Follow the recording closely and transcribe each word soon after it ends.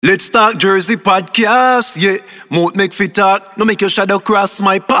Let's Talk Jersey podcast, yeah. Mouth make fi talk, no make your shadow cross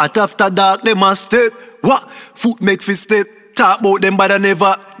my path after dark. They must step, what? Foot make fi step. Talk about them but I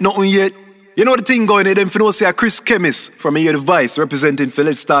never, nothing yet. You know the thing going in them for no say Chris Chemist from Hear the Vice representing for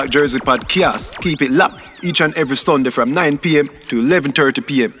Let's Talk Jersey podcast. Keep it locked each and every Sunday from 9 p.m. to 11:30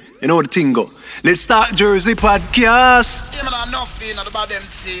 p.m. You know the thing go. Let's Talk Jersey podcast. Yeah, man, enough, you know, about them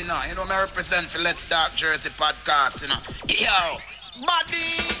say, you know, me represent for Let's Talk Jersey podcast, you know. Yo,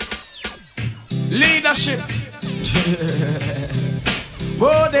 body. Leadership.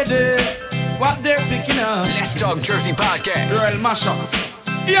 What they do, what they're picking up. Let's Talk Jersey podcast. Real mashup.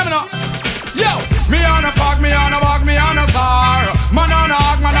 Yeah, me now. Yo, me on a fog, me on a bog, me on a star. Man on a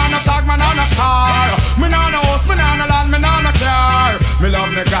hog, man on a tag, man on a star. Me on a house, me on a land, me on a car. Me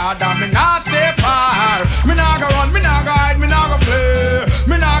love me God and me not stay far. Me not go run, me not go hide, me not go flee.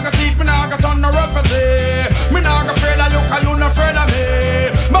 Me not go thief, me not go turn no refugee. Me not go afraid of you, cause you not afraid of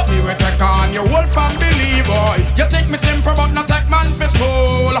me. But me will take on your whole family, boy. You think me simple, but not take man for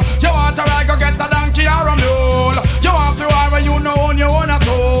school. You want to ride, go get a donkey or a mule. You want to war when you know on your own at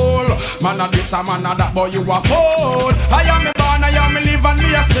all. Man a this a man a that, boy you a fool. I am me born, I am me live and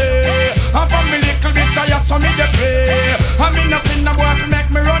me a stay. And from me little bit I just saw me the pray. I me no sin no boy to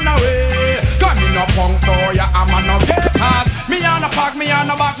make me run away. Cause me no punk boy, I'm a no haters. Me on a fuck, me on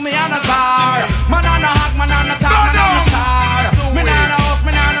a back, me on a star. Man on a hug, man on a tag, man on a star. Me on a house,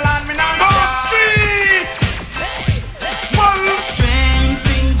 me on a land, me on a car. Strange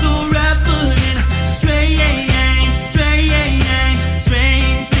things are happening. Strange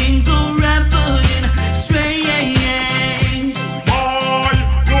things are happening. Strange. Boy,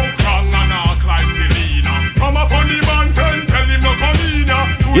 no strong and act like Selena. From a funny man, tell him no come in.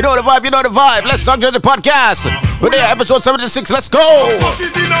 You know the vibe, you know the vibe. Let's Talk Jersey podcast. We're there, episode 76. Let's go. We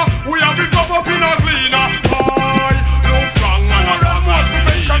have been up in a cleaner. Boy, no strong and act like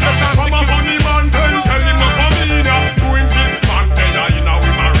Selena. From a funny man, tell him no come in. Doing big man, they in a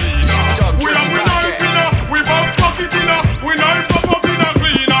marina. We have been knife in a, we both pocket in a, we knife up in a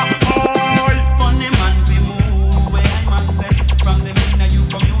cleaner. Boy, Funny man, we move where I man say from the inner you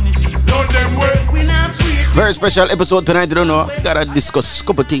community. know them way. We not free. Very special episode tonight, you don't know. Gotta discuss a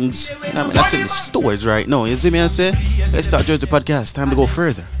couple things. You know, I mean, that's in the stores right now. You see me and say, Let's Talk Jersey podcast. Time to go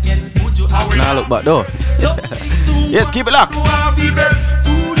further. Now look back door. Yes, keep it locked. I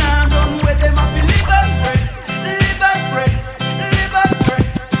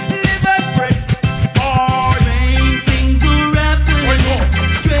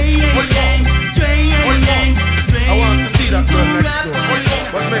want to see that girl next door.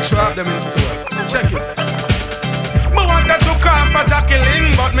 But make sure I have them in store. Check it. Me want to took off for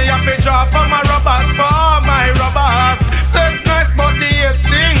Jacqueline, but me have to draw for my robbers, for my robbers. Sex nice, but the hate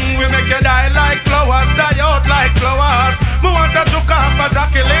sting. We make you die like flowers, die out like flowers. Me want to took off for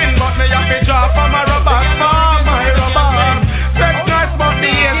Jacqueline, but me have to draw for my robbers, for my robbers. Sex nice, but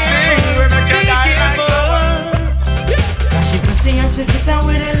the hate sting. We make you die like flowers. She pretty and she fit out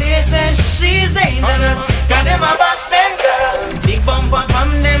with the latest. She's dangerous. Got them a bash them girl. Big bumper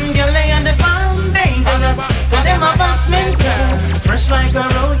from them girl and the bomb dangerous. Got them a bash them girl. Fresh like a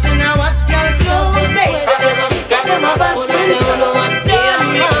rose in a what girl clothes dangerous. Got them a bash them girl.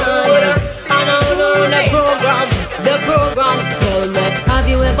 The program. Tell me, have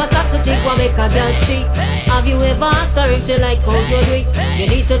you ever stopped to think what make a girl cheat? Have you ever asked her if she like how you do it? You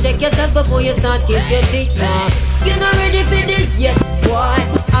need to check yourself before you start kiss your teeth. You're not ready for this yet, boy.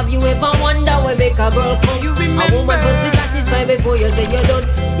 Have you ever wondered what make a girl come? You remember? A woman must be satisfied before you say you're done.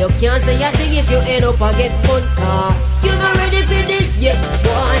 You can't say a thing if you end up and get fun. You're not ready for this yet,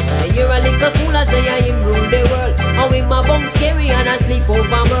 boy. You're a little fool, I say I am rule the world. And with my bum scary and I sleep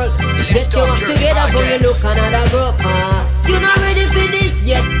over world. Get your act together before you look another girl. You're not ready for this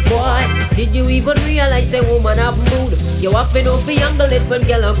yet, boy. Did you even realize a woman have mood? You have to know for younger let when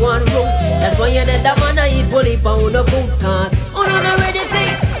girl go on road. That's why you let that man eat bully pound of food. Oh no, not ready for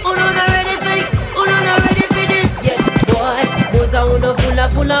it. Oh no, not ready for it. Oh no, not ready for this yet, boy. Boys are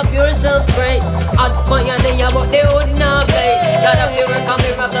full of pure self-praise. Hot fire they are but they hold now play. Gotta feel work on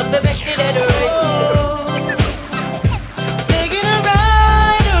me rather to make it dead right. Taking a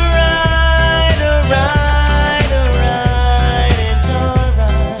ride, a ride, a ride, a ride, it's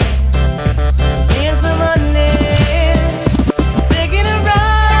alright. Here's some money. Taking a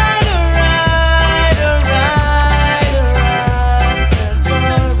ride, a ride, a ride, a ride, it's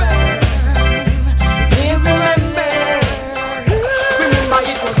alright. Here's some money. Remember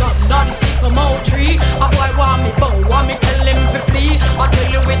it was up under the sycamore tree. A boy want me bow, want me tell him to flee. I tell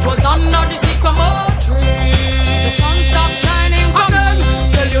you it was under the sycamore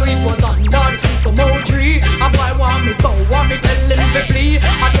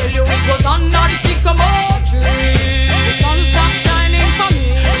it was under the sycamore tree. The sun stopped shining for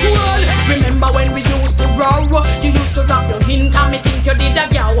me. Well, remember when we used to grow? You used to rock your hint and me think you did a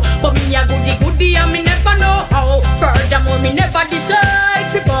yow. But me a goody and me never know how. Furthermore, me never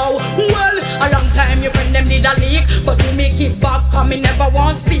decide to bow. Well, a long time your friend them did a leak, but you me keep back and me never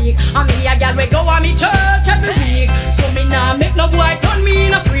want speak. And me a gal we go on me church every week. So me nah make no boy turn me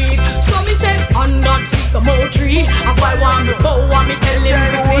in a freak. So me say under the sycamore tree. A boy want me bow and me tell him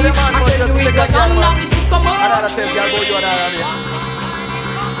be free. I tell you it was under the sycamore tree.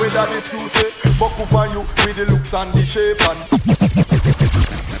 With that excuse, buck up on you with the looks and the shape and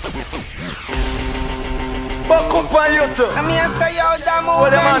buck up on you too. I mean, I say yo, that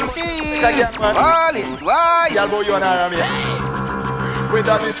movement Steve. All it, why? Y'all go you on me. With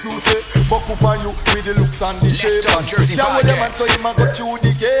that excuse, buck up on you with the looks and the shape and yeah, with the man so him a go through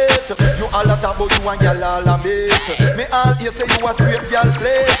the gate. You all a talk about you and y'all all a mate. Me all here say you a straight girl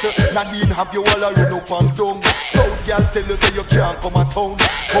plate. Nadine have you all a run up and down. South girl tell you say you can't come a town.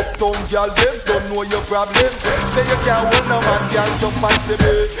 Uptown girl them don't know your problem. Say you can't hold no man, girl jump and say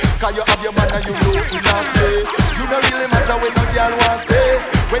me. Cause you have your man and you know you not stay. You don't really matter when no girl want say.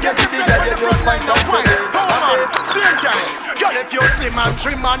 When you see the girl you just find out say. Same time, girl if you slim and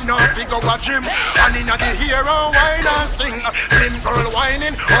trim and not figure a gym. And inna the hero wine and sing. Slim girl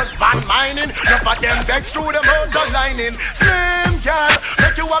whining, husband mining. Enough of them vex through the motor lining. Slim girl,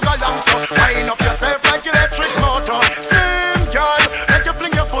 make you walk along so. Wind up yourself like electric motor. Slim girl, make you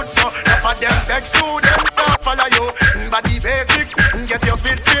fling your foot so. Enough of them vex through them don't follow you. Body basics, get your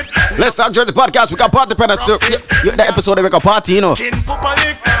fit. Let's start the podcast. We got party pen. The episode we got party, you know. Kin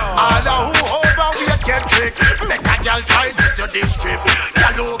Pupalik, all who overweight get trick. Make a girl try this your district.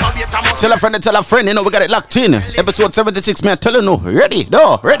 Girl overweight a must. Tell a friend, you know we got it locked in. Episode 76, man. Tell you no. Ready?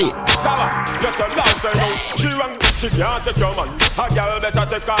 No, ready. She can't take your man. A girl better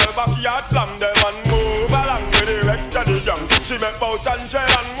take her backyard, slam them and move along with the rest of the jam. She make bout and trail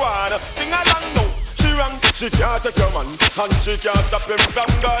and one. Sing along now. She wrong. She can't take your man, and she can't stop him from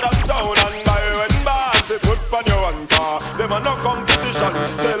God and town. And by when bad, they put on your anchor. Them are no competition.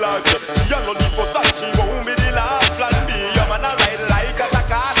 Tell her she a no need for that. She won't be the last plan B. Your man a ride like a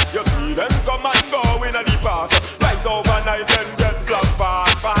car. You see them come and go in a the park. Right overnight then get black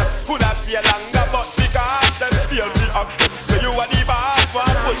fast. Could have feel longer, but because them feel the option. So you are the boss,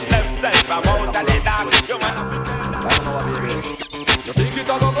 one push themselves out of the dark. You man. You think it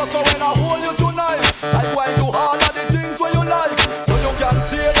a go so when I hold you tonight. I go and do all of the things where you like. So you can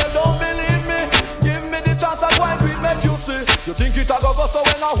say they don't believe me. Give me the chance, I go and do it, make you see. You think it a go so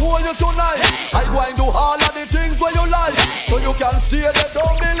when I hold you tonight. I go and do all of the things where you like. So you can say they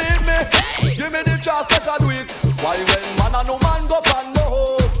don't believe me. Give me the chance, let I do it. Why when man and no man go and no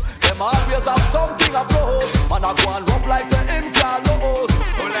hope. Them always have something to blow. Man I go and rough like the him can't know. Oh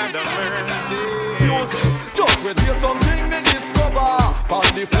Lord of mercy. Just wait till something me discover. On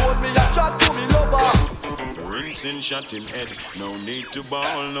the phone me a chat to me lover. Rinsing shot in head. No need to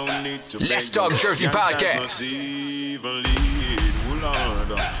ball, no need to Let's Talk Jersey Podcast.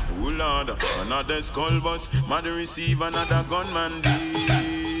 Oh Lord, another skull bus. Mother receive another gunman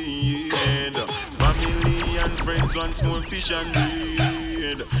dead. Family and friends once more fish and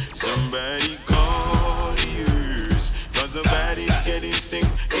bread. Somebody call yours. Cause the body's getting stink.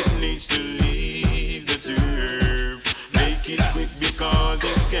 It needs to leave the turf. Make it quick because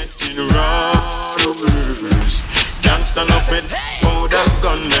it's getting robbers. Can't stand up with powder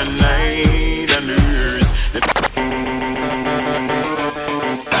gun and night and nurse.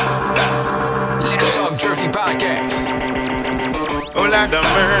 Let's Talk Jersey Podcast. Oh Lord of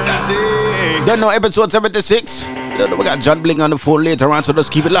mercy. Don't know episode 76. You know, we got John Bling on the phone later on, so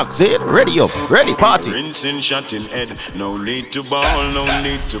just keep it locked. See it? Ready up, ready, party. Rinsing shot in head. No need to ball, no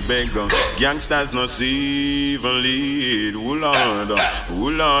need to beg. Gangsters no see even lead. Oh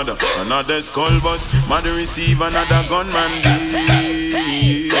Lord, another skull bus. Mother receive another gunman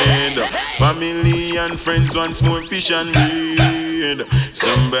dead. Family and friends once more fish and bread.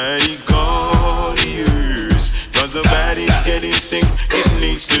 Somebody call yours. Cause the body's getting stink. It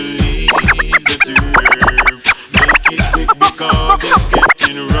needs to leave the turf. Make it quick because it's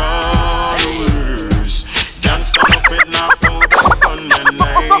getting robbers. Can't stand up with now powder gunman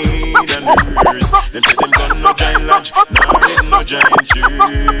night and nurse. Them say them gun no giant lodge, nor in no giant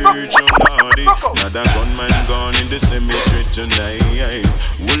church. Oh Lordy, another gunman gone in the cemetery tonight.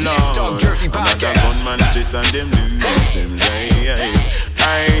 Oh Lord, another gunman twist and them lose them life.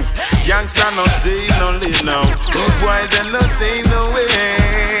 Aye, youngster no save no live now. Good boys them no save no way.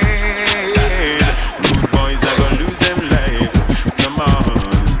 Good boys are gonna lose them life. Come on,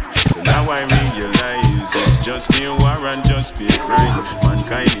 so now I realize it's just me war and just be crime.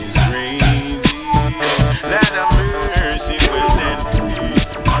 Mankind is great.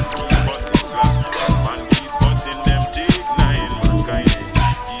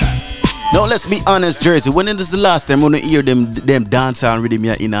 let's be honest, Jersey. When is the last time when you hear them dancehall rhythm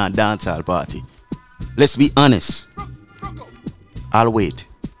in a dancehall party? Let's be honest. I'll wait.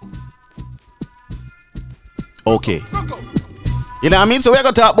 Okay. You know what I mean? So we're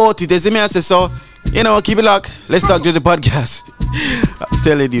gonna talk about it. You see me, I say so. You know, keep it locked. Let's Talk Jersey podcast. I'm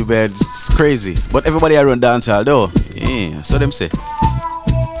telling you, man, it's crazy. But everybody around dancehall though. Yeah, so them say.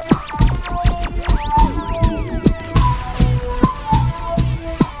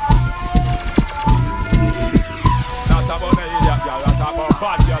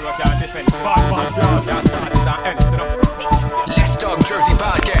 Let's Talk Jersey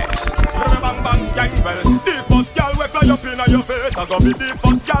podcast. The first girl we fly up in your face, I gonna be the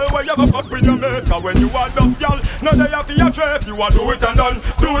first girl where you go fuck with your mates. And when you are done, girl, now they have to your trace. You are do it and done,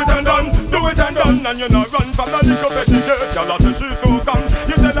 do it and done, do it and done. And you not run from the little petty case. Girl, I say she so come,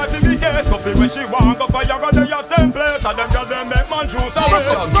 you tell her to be gay. Something when she want go fire, go to your same place. And them girls them make man choose away. Let's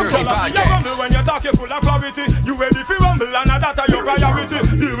Talk Jersey podcast. When you talk, you full of clarity. You ready for rumble and that are your priority.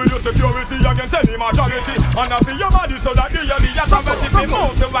 Deal with your security against any majority. And I feel your body so that you the authority. Be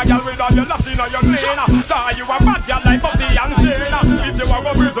most of a girl with all your lust in your cleaner. Die you a bad girl like Buffy and Shayna. If you are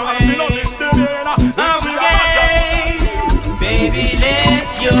a prison and still on this dinner. Baby, let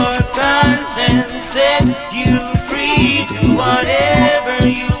your conscience set you free. Do whatever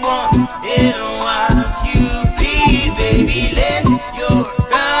you want and what you please. Baby, let your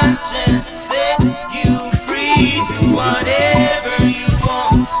conscience set you free. Do whatever you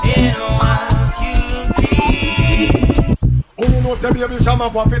want and what you please. Oh, you know, say baby, shama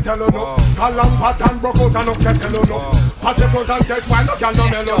what we tell you no. Kalam patan broke out and upset tell you no. Patek out and take wine, no can no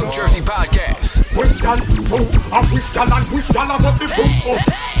Let's mellow Talk no. Jersey podcast. Whistle, oh, a whistle up the boom, oh.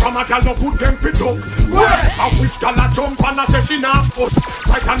 From a girl no good them fit up. A whistle a jump and a say she not fuss.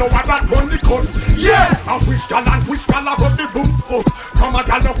 Like I know what that run the cut. Yeah, a whistle up the boom, oh. From a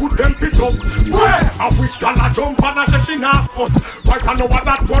girl no good them fit up. A whistle a jump and a say she not fuss. Like I know what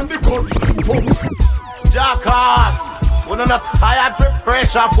that run the cut. Jackass, we not tired for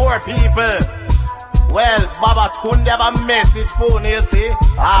pressure, poor people. Well, Baba Tunde have a message for you, see?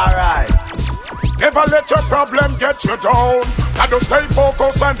 Alright. Never let your problem get you down. Gotta stay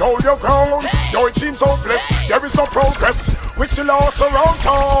focused and hold your ground. Though it seems hopeless, there is no progress. We still are around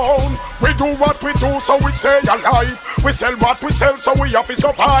town. We do what we do so we stay alive. We sell what we sell so we have to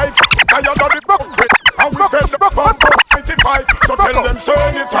survive. Tired of the bucket, and we fed the bucket 95. So tell them say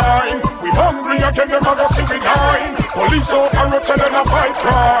anytime. We hungry again, them a go see we nine. Police operate and then a fight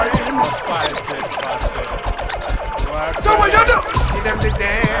crime. So what you do? Give them the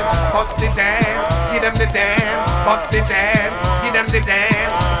dance, bust the dance. Give them the dance, bust the dance. Give them the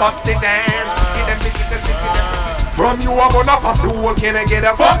dance, bust the dance. Give them the. From you I'm gonna pass the whole, can I get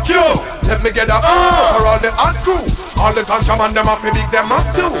a fuck you? Let me get a for all the hot crew. All the ganja man them up, big them up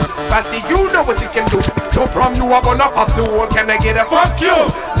too. Passy, you know what you can do. So from you I'm gonna pass the whole, can I get a fuck you?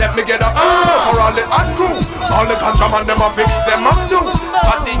 Let me get a for all the hot crew. All the ganja man them up, big them up too.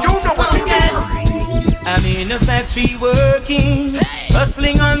 Passy, you know what you can do. I'm in a factory working,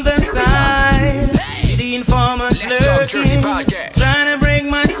 hustling on the side. See the informers lurking, trying to break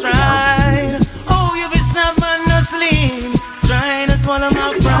my stride. Oh, you be snap man no slim, trying to swallow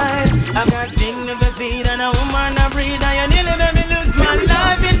my pride. I've got dignity and a woman I breathe, and you nearly made me lose my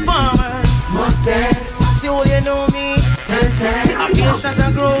life. Informer, mustard, see how you know me. I feel shot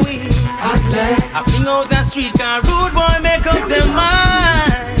and grow weak. I fling out the street car, rude boy make up their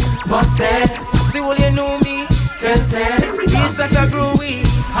mind. Mustard. See what you know me. Feel shot a grow weak.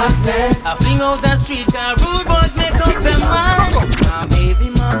 I fling out the street and rude boys make up their mind. My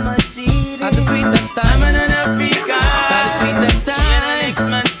baby mama she had the sweetest time. I'm an Africa. Had the sweetest time. She and next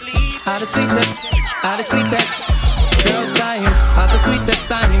man sleep. Had the sweetest. Girls dying. Had the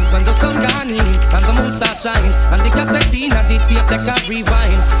sweetest time. When the sun gone in and the moon start shine, and the cassette in and the tape they can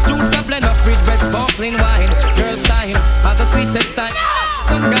rewind. Juice a blend of red red sparkling wine. Girls dying. Had the sweetest time.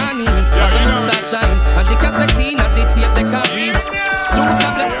 Sun gone in and the moon start shine, and the cassette in and the tape they can rewind. Juice a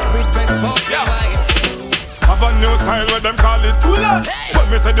blend of red red sparkling wine. Have a new style where them call it full on. But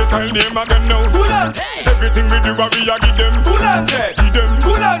me say the style name of them now full on. Everything we do we a give them full on. Give them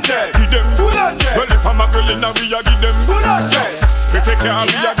full on. Give them full on. Well if I'm a girl in we a give them full on. We take care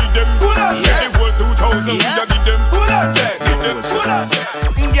we a give them full on. The whole 2000 we a give them full on. Give them full on.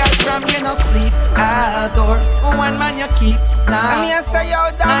 Girl from you no sleep, adore. One man you keep now. And me say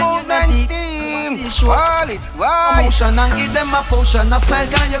yo the movement steam. Hold it, why? Emotion and give them a potion. A smile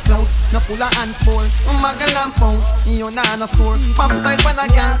got you close. No pull a hands full. Muggle and pose. You nah no sore. Pop style when I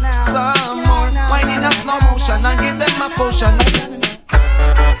can. Some more. Wine in a slow motion and give them a potion.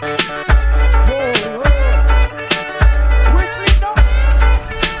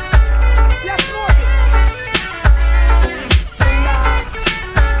 Yeah.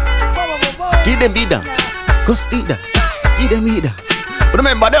 them beat dance. Cause eat that. Eat them eat dance. But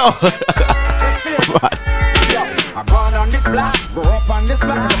remember though. I born on this block, go up on this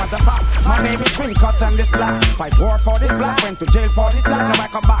block, no matter fact. My name is Twin Cut on this block. Fight war for this block, went to jail for this block. Now I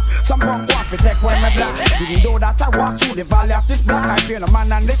come back, some punk walk to take away my block. Even though that I walk through the valley of this block, I feel a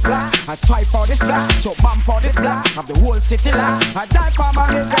man on this block. I fight for this block, chop bomb for this block. Have the whole city locked. I die for my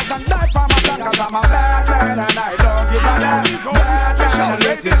niggas and die for my block. Cause I'm a bad man and I don't give a damn. Bad man,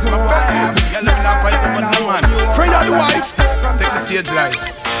 this is who I am. You're not fight over no man. Friend of the wife, take the stage life.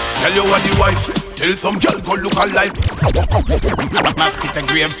 Tell you what the wife. Tell some girl go look alive. Mask it and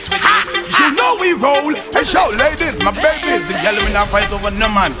grave. You know we roll. Hey shout ladies, my babies. The girl will not fight over no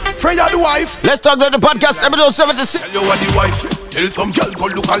man. Friend of the wife. Let's talk about the podcast episode 76. Tell you what the wife. Tell some girl go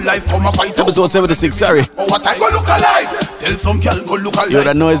look alive for my fight. Episode 76, sorry. Oh what I go look alive. Tell some girl go look alive. Yo,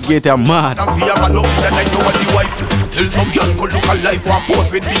 that noise gate are mad. And fear man up here and I know what the wife. Tell some girl go look alive. One pose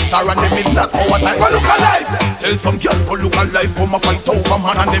with big star and them is not. Oh what I go look alive. Tell some girl go look alive for my fight over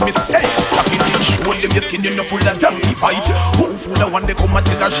man and them is hey. Show them your skin, you know full of donkey fight. Who fool the one they come and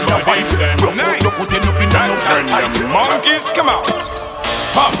tell her she a wife. Broke out, no put it up in the tight. Monkeys come out.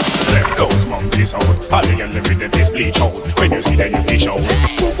 Pop, let those monkeys out. All the girls with the face bleach out. When you see them you fish out.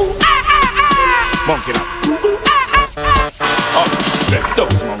 Monkey now. Let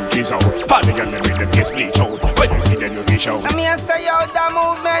those monkeys out. All the girls with the face bleach out. When you see them you fish out. Let me say out the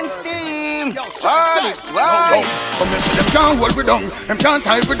movement steam. Come and see them can't hold we down. Them can't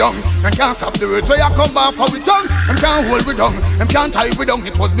tie we down. Them can't stop the words where you come back for we tongue. Them can't hold we down. Them can't tie we down.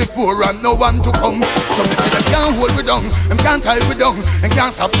 It was before and no one to come. So me say them can't hold we down. Them can't tie we down. Them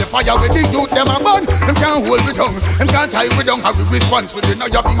can't stop the fire with the youth them a burn. Them can't hold we down. Them can't tie we down. How we response with the now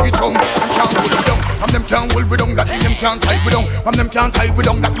you bring the tongue. Them can't hold we down. From them can't hold we down. That mean them can't tie we down. From them can't tie we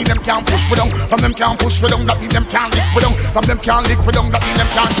down. That mean them can't push we down. From them can't push we down. That mean them can't lick we down. From them can't lick we down. That mean them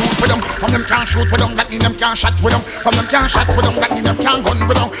can't shoot we down. From them can't shoot we down. That mean them can't shot we down. From them can't shot we down. That mean them can't gun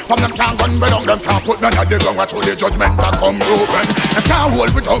we down. From them can't gun we down. Them can't put none of the gun. Watch all the judgment that come broken. Them can't hold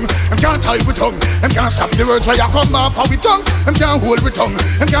we tongue. Them can't tie we tongue. Them can't stop the words where you come off of we tongue. Them can't hold we tongue.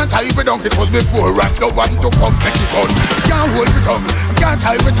 Them can't tie we down. It was before and no one to come make it on. Can't hold we tongue. Them can't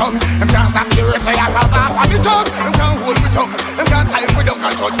tie we tongue. Them can't stop the words where you come off of we tongue. Them can't hold we tongue. Them can't tie we down.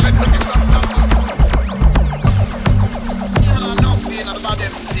 And judgment when you stop. About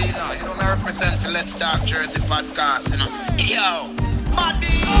them see, you know, I represent the Let's Talk Jersey podcast, you know. Yo,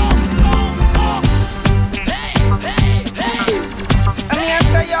 buddy. Let me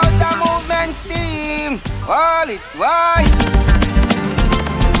say out the movement steam. All it white.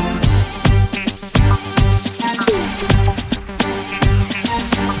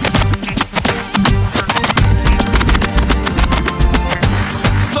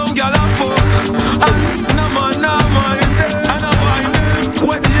 Some gyal a fuck, and no man in there.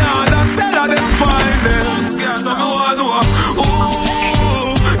 What the other said I didn't find them. Some one know,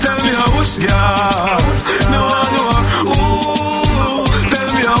 ooh, tell me a whoosh girl. No one know, ooh, tell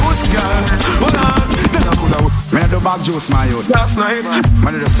me a whoosh girl. Hold on, then I could have. Me no do back juice, my youth. Last night,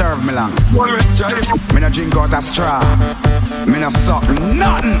 me no do serve me long. One rest drive. Me no drink out a straw. Me no suck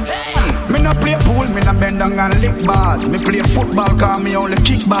nothing. Me no play pool, me no bend down and lick bars. Me play football, cause me only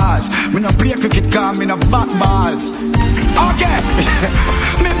kick bars. Me no play cricket, cause me no bat balls. Okay.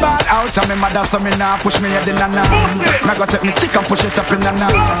 Me ball out and me mother so me nah push me head in a nah. Me go take me stick and push it up in a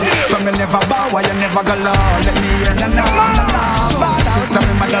nah. So me never bow, why you never go low. Let me hear na nah. Ball out and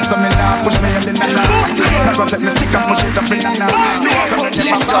me mother so me nah push me head in a nah. Me go take me stick and push it up in a nah.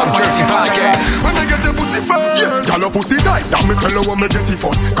 Let's Talk Jersey podcast. When I get the pussy first, girl a pussy die. Now me tell her when me get it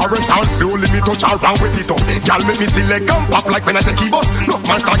first. Caress her slowly, me touch her and wet it up. Girl make me see leg and pop like when I take it bus. Look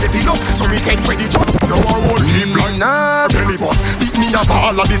man start get it up, so me take ready just. No I won't leave like nah belly bus. Stick me a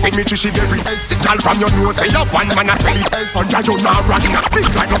ball and they say me chishy berry. Girl from your nose say you one man a sell it. And you nah rock nothing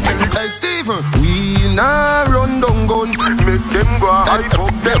like a smell it. Hey Stephen, we nah run down gun. Make them go high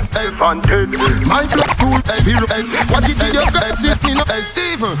fuck them advantage. My blood cool, feel it. Watch it in your guts, if me no. Hey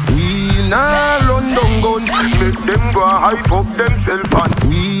Stephen, we nah run down gun. Make them go high fuck themself and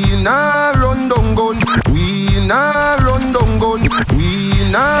we nah run down gun. We nah run down gun. We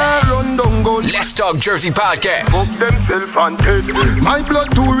nah run down gun. Let's Talk Jersey podcast. Fuck themself and take. My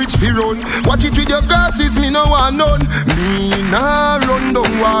blood too rich fi run. Watch it with your glasses, me no want none. Me nah run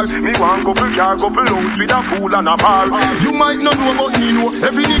down war. Me want couple car, couple house with a pool and a bar. You might not know but me know.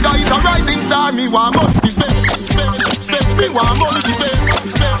 Every nigga is a rising star. Me want money to spend. Me want money to spend.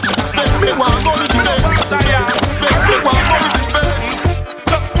 Me want money to spend. Me want money to spend.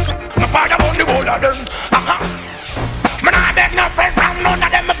 Me fire on the whole of them. Me nah beg no friend from none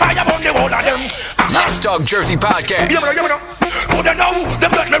of them. Me fire on the whole of them. Let's Talk Jersey podcast. Who they know?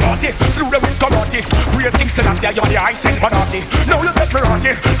 Them let me rot it. Slew them with come party. Praise King Selassie, you're the ice and monarchy. Now you get me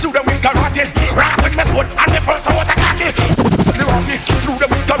rotty, through them with karate. Rock with me sword and the first I want to cocky. The rotty, through them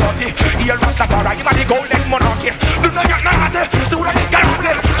with karate. Here Rastafari, give me the golden monarchy. Do not get naughty, through them with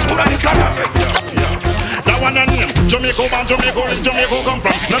karate. Through them with karate. That one and name, Jamaica man, Jamaica where Jamaica come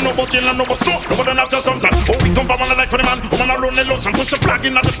from. No but chill, no but slow, no but not just something. Oh, we come from on the life for the man, woman around the lotion, push the flag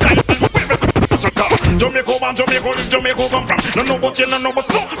in the sky. Jamaica man, Jamaica where Jamaica come from. No but chill, no but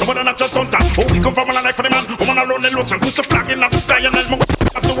slow, no but not just something. Oh, we come from on the life for the man, woman around the lotion, push the flag in the sky and then move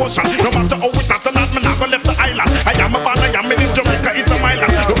past the ocean. No matter how we start tonight, me not gonna left the island. I am a fan, I am made in Jamaica, it's a my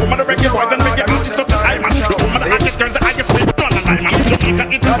land. The woman the reggae boys and reggae artists of the island. The woman the artist girls, the highest way on the island. Jamaica,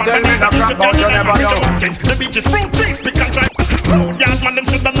 it's a man, it's a region, the beaches, fruit trees, pick and try. Road yard man, them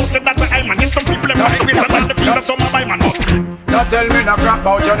should have known said that the island. If some people have migrated and the pieces some of my man up. Don't tell me no crap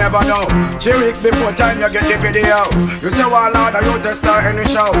about you never know. 3 weeks before time you get the video. You say well Lord, you just start any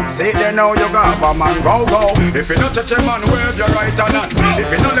show. See you know you got a man, go. If you don't touch a man, wave your right hand. If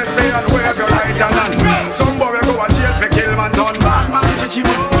you don't lesbian, wave your right hand. Some boy go a jail for kill man, done bad man, chichi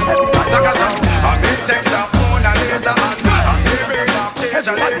man. I make sex off moon and laser hand. I make it off stage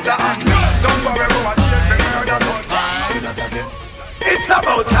and laser hand. Some boy go a jail for murder, done bad. It's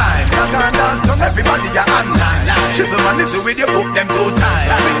about time. Rock and dance, don't everybody ya online. She's the one that's with you, put them 2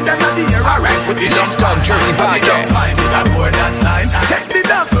 times. Bring them at the air, alright, put it on. Let's talk Jersey Podcast. It's a more than sign. Take the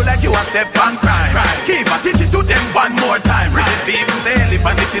dance floor like you a step on crime. Keep a teach it to them one more time. Resist even the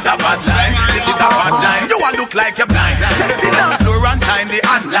elephant, this is a bad line. This is a bad line. You all look like you're blind. Take the dance floor and time the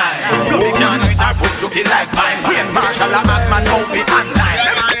online. Blow the can with our foot, took it like mine. Here's Marshall, a madman, outfit online.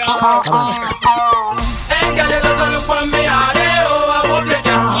 Hey, girl, you just look for me,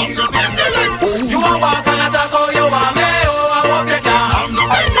 you a walk and a talk, oh, you want me, oh, I walk it down.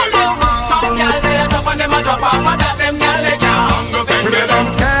 Some girl they a drop and them a drop off, and that them girl they can't.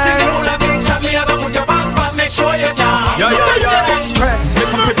 Since you roll a big shot, me a go put your pants back, make sure you can. Yeah. Stress, make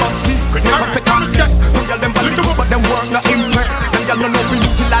them fit a secret, never fit on sketch. Some girl them value, but them work not impress. Them girl no know we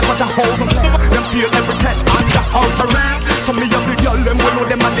utilize what you hold them bless. Them feel every test under house arrest. So me a big girl, them will know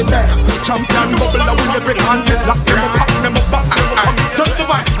them are the best. Champion bubble, I win every contest. Lock them up, pack them up, back them up. Just the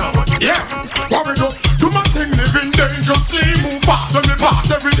vice now. Yeah, worry up, do my thing, living dangerously, move fast when we pass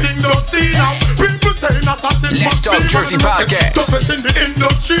everything dusty now. People saying assassin Let's talk Jersey Podcast. Toughest in the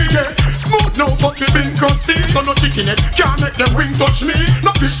industry, yeah. Smooth now, but we been crusty, so no chicken head can't make them wing touch me.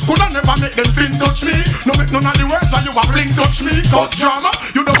 No fish coulda never make them fin touch me. No make none of the words while you a fling touch me. Cause drama,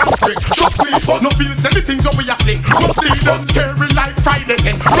 you don't have to trust me. No feel say the things that we a sling. Rusty done scary like Friday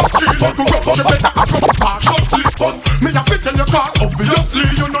 10. Rusty like a rock, you better a rock park. Trustly, but me a fit in your car, obviously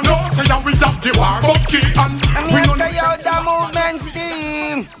you know no. Say that we got the war, Busky and we know say out the movement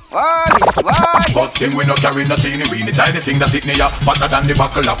steam. Why? But thing we no carry nothing, we need tiny thing that hit me up fatter than the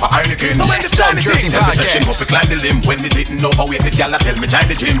buckle of a Heineken. So when the tiny thing, tell me that she must climb the limb. When the sitting overweighted, y'all tell me join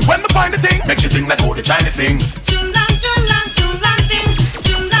the gym. When me find the thing, make she think like oh the Chinese thing.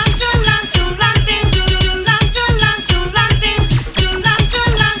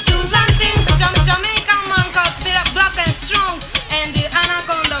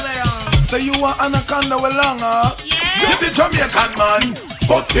 So you are anaconda well long, huh? Yeah. This is Jamaican man.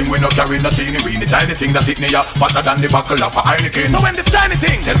 But thing we no carry nothing, we need tiny thing that hit me up fatter than the buckle of a Heineken. So when this tiny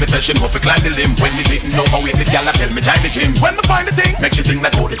thing, tell me that she must climb the limb. When the sitting overweighted, y'all tell me join the gym. When me find the thing, make she think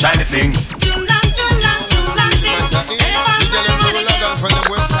like oh the Chinese thing. From the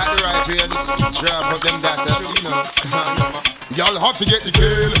website the right way and drop up them data, you know. Y'all have to get the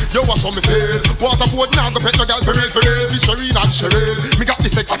kill. Yo, what's on me feel? Waterford now go pet no girl for real. Fishery and Cheryl. Me got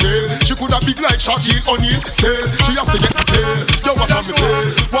the sex appeal. She coulda big like Shaquille O'Neal. Still, she have to get the kill. Yo, what's on me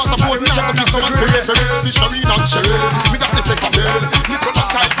feel? Waterford now go kiss no man for real. Fishery and Cheryl. Me got the sex appeal. Nicola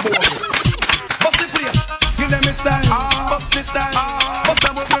type boy. Bust the place. Give them a style. Bust the style. Bust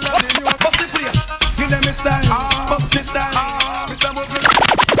them up with the new. Bust the place. Give them a style. Bust the style.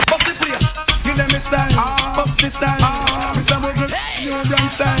 Bust the place. Give them a style. Bust the style. New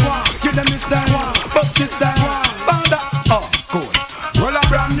brand style, give them this style, bust this style, banda, oh, cool. Roll a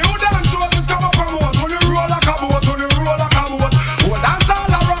brand new dance show, this come up from boat. When you roll like a boat, when you roll like a boat. Oh, dance all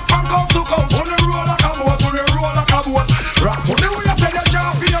a rock from coast to coast. When you roll like a boat, when you roll like a boat. Rock to the way you play the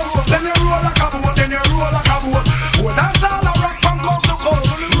jump for your road. Then you roll like a boat, then you roll like a boat. Oh, dance all a rock from coast to coast.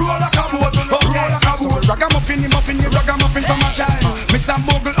 When you roll like a boat, when you roll like a boat. Ragamuffin, ragamuffin from a child. Miss and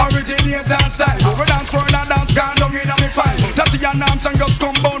Bogle originator style. Over dance, roll and dance, gone down in a me file. And arms and just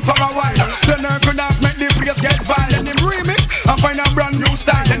come bound for a while. Then I could not make the place get violent. Then him remix and find a brand new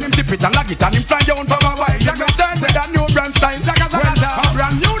style. Then him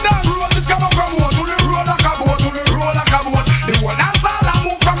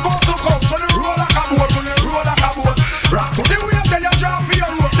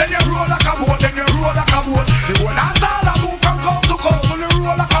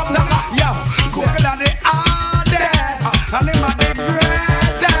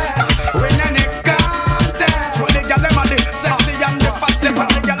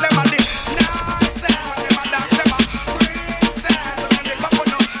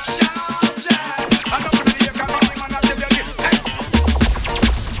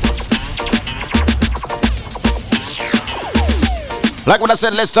Like what I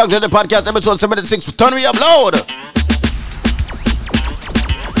said, let's talk to the podcast, episode 76. Turn me up loud.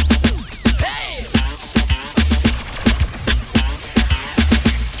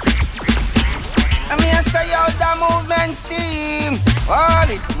 I mean, I say out the movement steam. All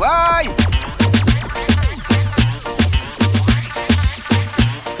it, why?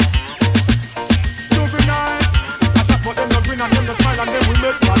 Juvenile. Attack but them no grin and them no smile and them will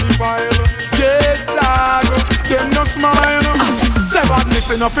make money pile. Yes, dog. Them no smile. Say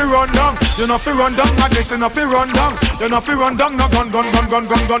badness enough fi run down. You know fi run down. Madness enough fi run down. You know fi run down. No gun.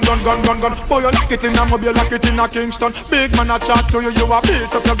 Boy, you lock it in a mob, you lock it in a Kingston. Big man a chat to you, you a beat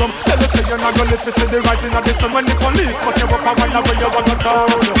up your gum. Tell you say you not gonna live to see the rising of the sun. When the police fuck you up and wonder where you wanna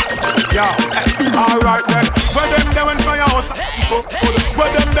town. Yeah, alright then. Where them they went for your house?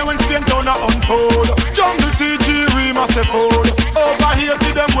 Where them they went Spain town a unfold? Jungle TG Rima say fold. Over here to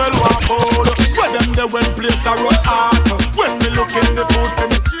them well walk hold. Where them they went place a run hard. When me look in the food for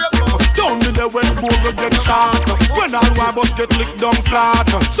me down me there when bogle get shot. When all our bus get licked down flat.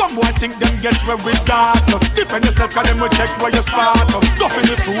 Some boy think them get where we that. Defend yourself cause them will check where you spot. Go for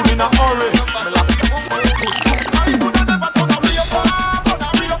the food in a hurry.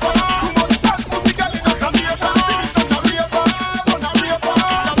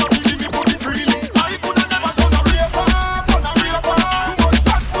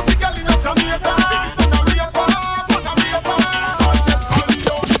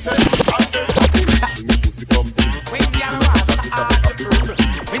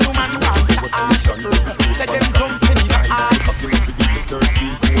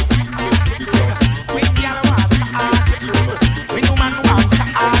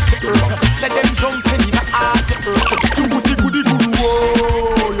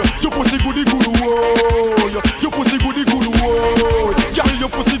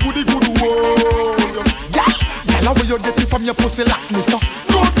 Pussy like me so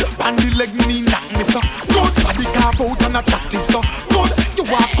good, bandy leg knee knock me so good, body carve out and attractive so good, you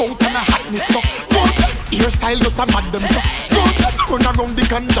walk out and a hotness so good, hairstyle just a madam so good, run around the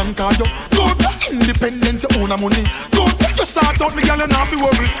canton car you good, independent you own a money good, you start out me girl you not be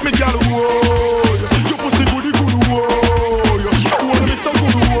worried, me girl whoa, you pussy goody good whoa, you hold me so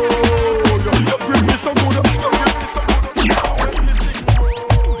good whoa, you bring me so good, you bring me so good.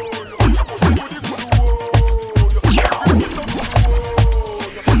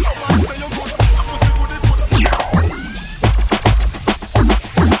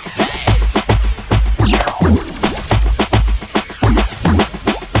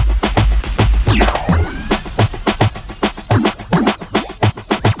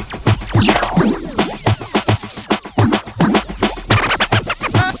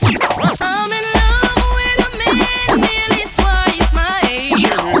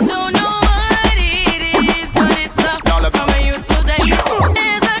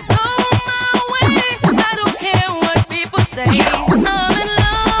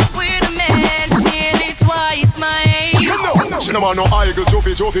 No Eagle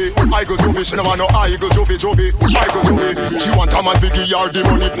Jovi, I go Jovi. She no want no Eagle Jovi, I go Jovi. She want a man to give her the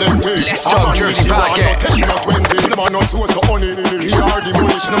money plenty. Let's talk Jersey Podcast. She no want no 10, no 20. She no want no source of money. Give her the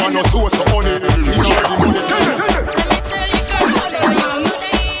money. She no want no source of money. Give her the money.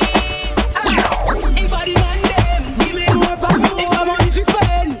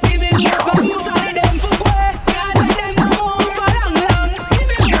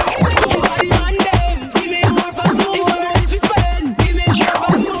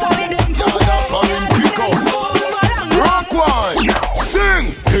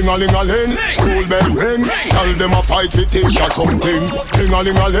 Ting-a-ling-a-ling, school bell ring. Tell them a fight fi teach her something.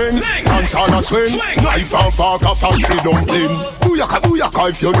 Ting-a-ling-a-ling, dance all a swing. Knife and fork a fight fi dumpling. Booyaka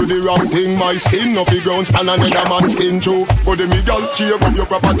if you do the wrong thing. My skin no fi ground span another man's skin too. Go dem me girl, shake up your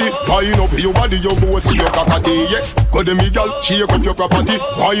property. Wind up your body, your bossy, your cockatee. Yes, go dem me girl, shake up your property.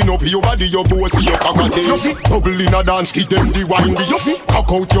 Wind up your body, your bossy, your cockatee. You see, double in a dance, give them the wine. You see,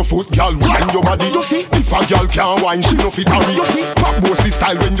 cock out your foot, girl, wind your body. You see, if a girl can't wine, she no fit hurry. You see, pop bossy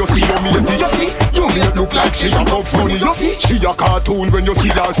style when you see your matey. You see, you mate look like she a Bugs Bunny. You see, she a cartoon when you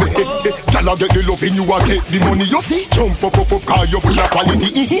see her say, hey, hey, girl a get the love in you a get the money. You see, jump up, car you full of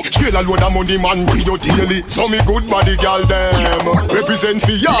quality. Trail a load of money man for you daily. So me good body girl them represent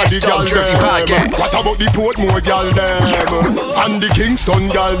for ya the girl them. What about the Portmore girl them and the Kingston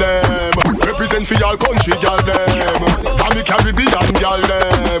girl them represent for your country girl them and the Caribbean girl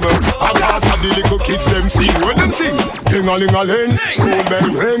them. And pass the little kids them sing when them sing. Ting-a-ling-a-ling, school bell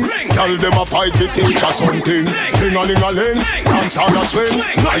ring. Girl them a fight to teach us something. Ting-a-ling-a-ling, dance on a swing.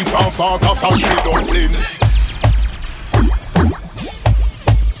 Knife and fork a fancy dumpling.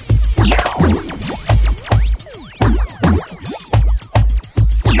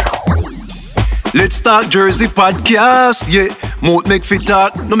 Let's Talk Jersey podcast, yeah. Mouth make fi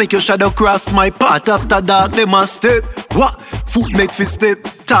talk, no make your shadow cross my path after dark. They must step, what? Foot make fi step.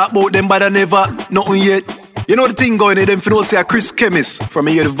 Talk about them but I never, nothing yet. You know the thing going in them for those say Chris Chemist from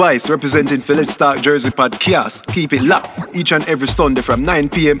here the Vice representing for Let's Talk Jersey podcast. Keep it locked each and every Sunday from 9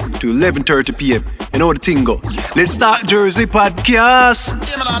 p.m. to 11:30 p.m. You know the thing go. Let's Talk Jersey podcast.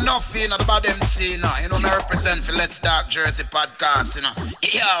 Yeah, man, enough, you know, about them say, you know, me represent for Let's Talk Jersey podcast, you know.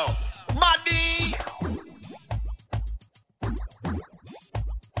 Yo, buddy.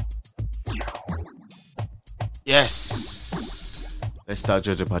 Yes. Let's Talk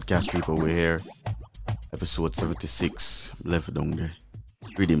Jersey podcast, people. We're here. Episode 76. Left down there.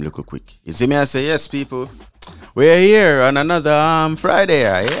 Read him look quick. You see me? I say yes, people. We're here on another Friday.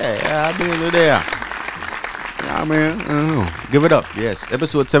 Yeah, I'll be there. I mean, give it up. Yes,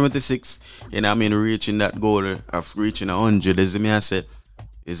 episode 76. You know, I mean, reaching that goal of reaching 100. You see me? I say,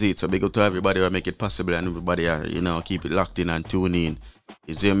 is it? So big up to everybody who make it possible and everybody, you know, keep it locked in and tune in.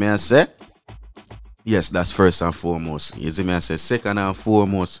 You see me? I say, yes, that's first and foremost. You see me? I say, second and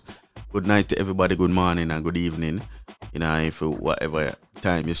foremost. Good night to everybody, good morning and good evening. You know, if whatever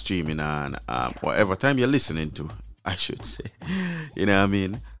time you're streaming and whatever time you're listening to, I should say. You know what I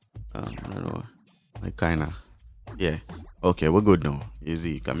mean? I don't know. I kinda, yeah. Okay, we're good now. You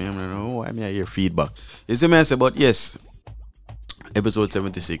see, come here, I don't know why I hear feedback. You see me, I say, but yes, episode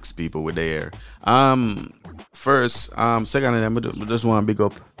 76, people were there. First, second of them, I just want to big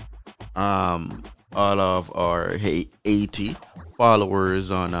up all of our 80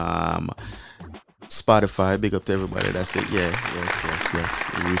 followers on Spotify. Big up to everybody. That's it. Yeah, yes.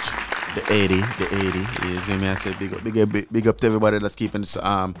 We reached the 80. You see me? I said big up to everybody that's keeping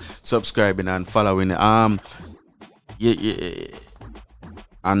subscribing and following. Yeah.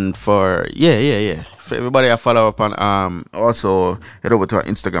 And for for everybody I follow up on also head over to our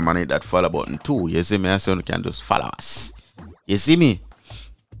Instagram and hit that follow button too. You see me? I said you can just follow us. You see me?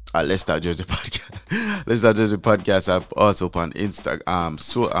 Let's Talk Jersey podcast. Let's Talk Jersey podcast. I'm also on Instagram,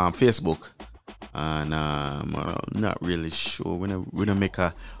 Facebook, and I'm not really sure. We don't make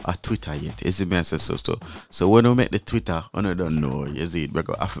a Twitter yet. You see me? So when we make the Twitter, I don't know. Is it?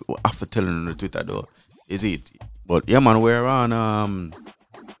 Because after telling the Twitter though, is it? But yeah, man, we're on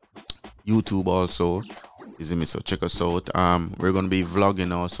YouTube also. You see me? So check us out. We're gonna be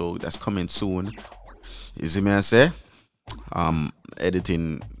vlogging also. That's coming soon. You see me? I say,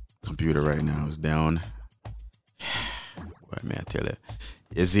 editing. Computer right now is down. What may I tell you?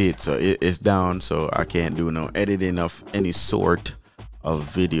 Is it? So it's down, so I can't do no editing of any sort of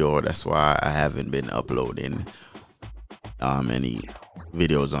video. That's why I haven't been uploading any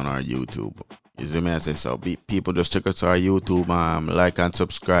videos on our YouTube. You see me? I say so. People just check us our YouTube. Like and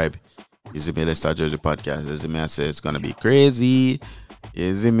subscribe. You see me? Let's Talk Jersey podcast. You see me? I say it's gonna be crazy.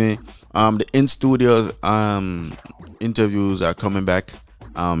 You see me? The in studio interviews are coming back.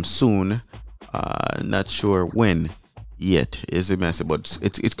 Soon, not sure when yet. You see me? I said, but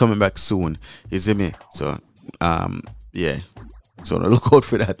it's coming back soon. You see me? So, yeah. So look out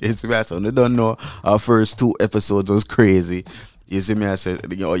for that. You see me? So they don't know our first 2 episodes was crazy. You see me? I said,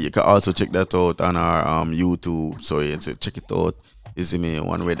 you can also check that out on our YouTube. So yeah, so check it out. You see me?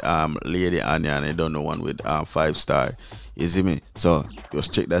 One with Lady Anya and I don't know one with 5 Star. You see me? So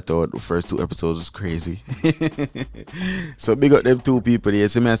just check that out. The first 2 episodes was crazy. So big up them 2 people. You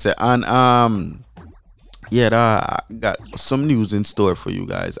see me? I say, and I got some news in store for you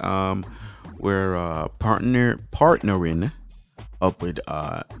guys. We're partnering up with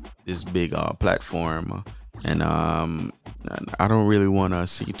this big platform, and I don't really want to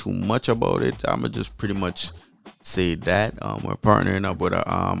say too much about it. I'm gonna just pretty much say that we're partnering up with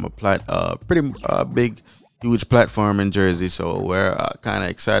a pretty big. Huge platform in Jersey, so we're kind of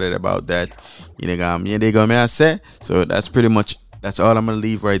excited about that. You know, I say. So that's pretty much all I'm gonna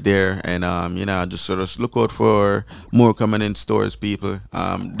leave right there, and just sort of look out for more coming in stores, people.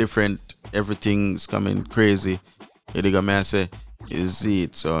 Different, everything's coming crazy. You know, I say, is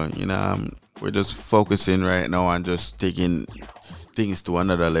it? So we're just focusing right now on just taking things to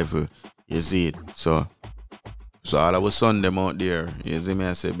another level. You see it? So all our son them out there. You see me?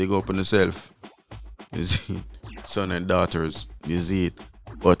 I say, big up on yourself. You see, son and daughters, you see it.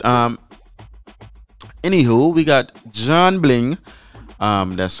 But anywho, we got John Bling.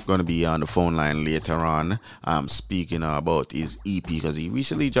 That's gonna be on the phone line later on. Speaking about his EP because he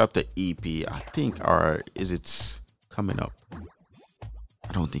recently dropped the EP. I think, or is it coming up?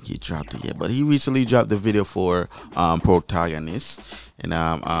 I don't think he dropped it yet, but he recently dropped the video for Protagonist, and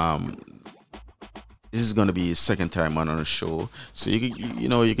this is gonna be his second time on the show. So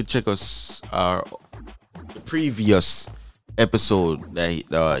you can check us the previous episode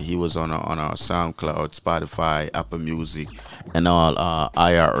that he was on our SoundCloud, Spotify, Apple Music, and all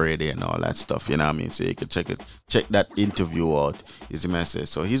iHeartRadio and all that stuff. You know what I mean? So you can check that interview out. Is the message.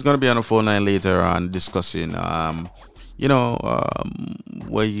 So he's gonna be on the phone line later on discussing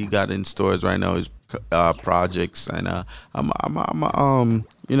what you got in stores right now, his projects, and I'm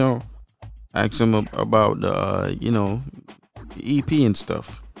ask him about the EP and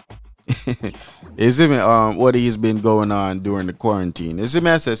stuff. Is it what he's been going on during the quarantine? Is it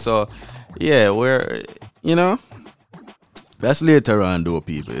message? So yeah, we're that's later on though,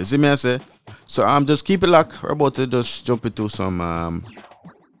 people. Is it message? So just keep it locked. We're about to just jump into some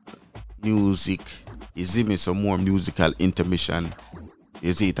music. Is it some more musical intermission?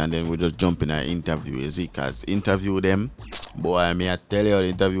 Is it? And then we just jump in an interview. Is it? Cause interview them, boy. I mean, I tell you,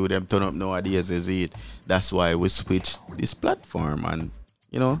 interview them turn up nowadays. Is it? That's why we switch this platform, and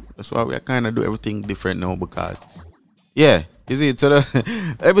that's why we kind of do everything different now. Because yeah, is it? So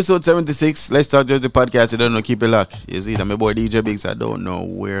the episode 76. Let's Talk Jersey podcast. You don't know, keep it locked. Is it? I'm my boy DJ Biggs. I don't know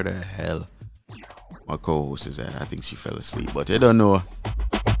where the hell my co-host is at. I think she fell asleep, but I don't know.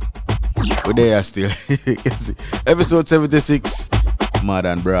 We're there still. Episode 76. Mad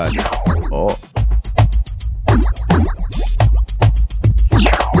and Brad. Oh.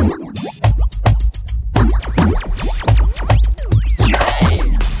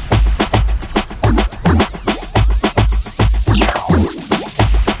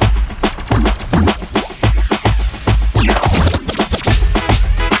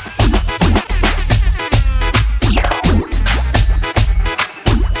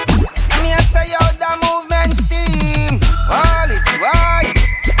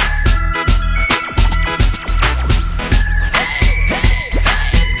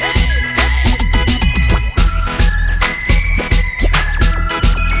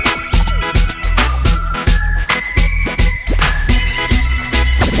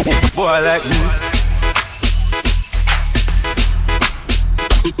 Boy like me.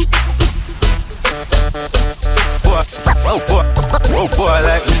 Boy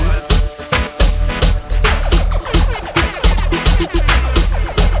like me.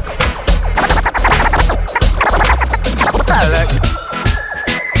 I like me.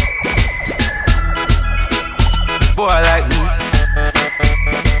 Boy like me.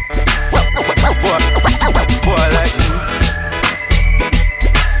 Boy like me.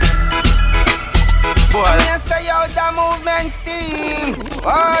 Boy, I say out the movement steam.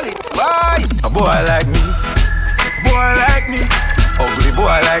 Why? A boy like me, ugly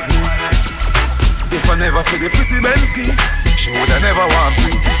boy like me. If I never feel the pretty Bensky, she woulda never want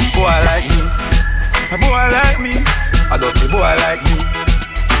me. Boy like me, a boy like me, a dirty boy like me.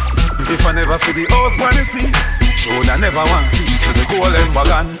 If I never feel the house money see, she woulda never want see. She see the golden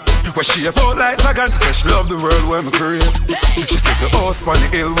wagon, where she out like dragon. She said she love the world where me create. She said the house on the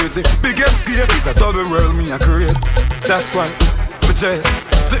hill with the biggest gate is a double world me a create. That's why we just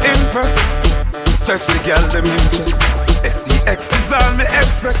to impress. Search the girl them interest. SCX is all me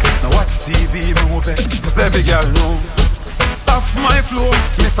expect. Now watch TV movies, cause every girl know. Off my floor,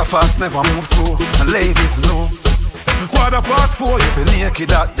 Mr. Fast never move slow. And ladies know. 4:15, if you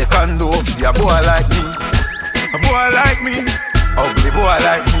naked at the condo. Be a boy like me, a boy like me, ugly boy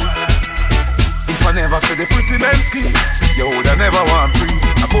like me. If I never feel the pretty Bensky, you woulda never want free.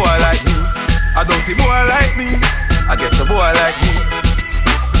 A boy like me, a dirty boy like me, I get a boy like me.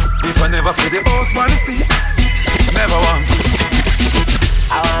 If I never feel the house man see, never want free.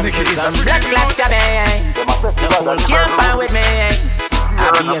 I want Nikki some black glass cabin. No fool can't find with me. I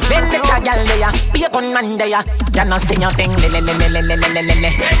be a vendetta gal there, be a gunman there. You not see your thing, when you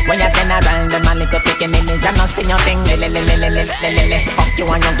turn around, them a little picking in it. You not see your thing, fuck you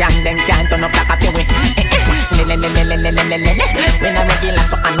and your gang, then can't turn up like a peewee. When I'm regular,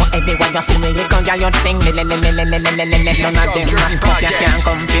 so I know everyone you see me, you can get your thing. None of them mascot you can't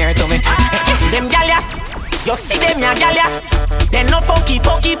compare to me. Them gal ya, you see them ya gal ya. They no funky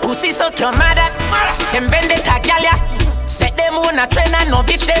pussy so your mother. Them vendetta gal ya. Set them on a train and no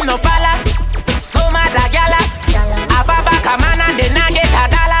bitch them no pala. So mad a gala. Ababa kamana they na get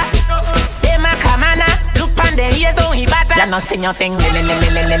a dollar. Them a kamana look pan the ears on he batter. You no see your thing.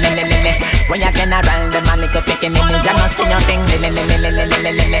 When you turn around them a little picking in it. You no see your thing.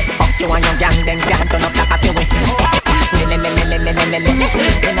 Fuck you and your gang then can't turn up like a peewee. When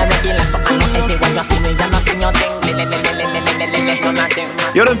I regular so I know everyone you see me. You no see your thing.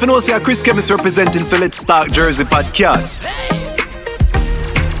 You don't know see Chris Kevins representing for Let's Talk Jersey podcast.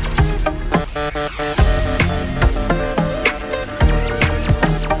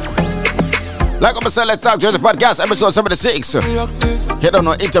 Like I said, Let's Talk Jersey podcast, episode 76. Head on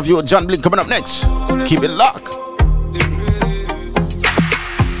our interview with John Blink coming up next. Keep it locked.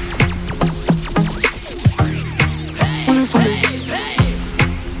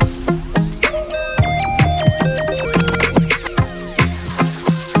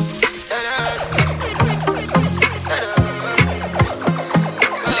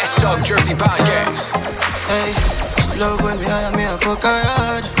 Jersey Podcast. Hey, she love when me I fuck her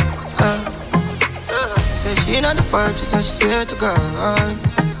hard. Say she ain't on the farm, she said she swear to God.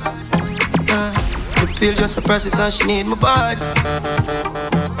 The pill just suppresses her, she need my body.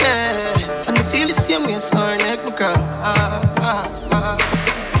 Yeah, and I feel the same way, so her neck me cry.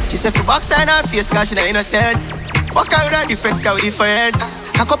 She said for box her in her face, cause she not innocent. Fuck her with her difference, cause we different.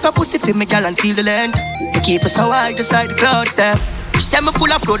 Cock up her pussy for me, girl, and feel the land. They keep her so high, just like the clouds there. She said me full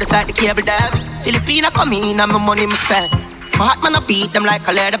of flow, just like the cable dam. Filipina come in, and my money me spend. My heart man, I beat them like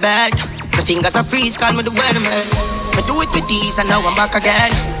a leather belt. My fingers are freeze, call me the weatherman. I do it with these, and now I'm back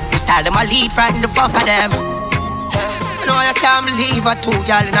again. My style them, I lead, frighten the fuck of them. I know I can't believe I two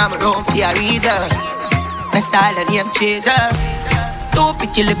girl in my room for a reason. My style and name chaser. Two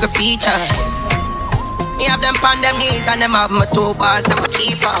pretty little features. Me have them on them knees, and them have my two balls and my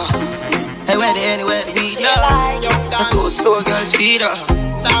keeper. Hey, where they anywhere they need ya. My two slow girls feed her.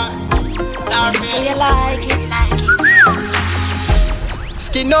 So you like it.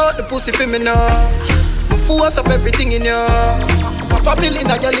 Skin out the pussy for me now. Force up everything in you. Pop a pill in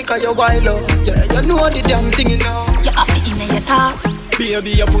your liquor, you wild up. Yeah, you know the damn thing you know. You up it in your thoughts.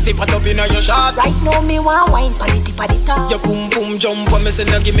 Baby, your pussy fat up in your shots. Right now me want wine for the tip of the top. Your boom boom jump when me say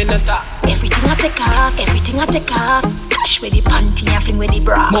no give me no top. Everything I take off, everything I take off. Dash with the panty and fling with the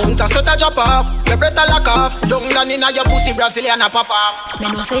bra. Mount a sweat a drop off, your breath a lock off. Down down inna your pussy Brazilian a pop off. Me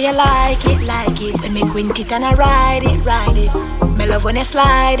know say you like it. When me quint it and I ride it. Me love when you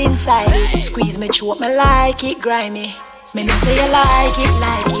slide inside it. Squeeze me choke, me like it, grimy. Me know say you like it.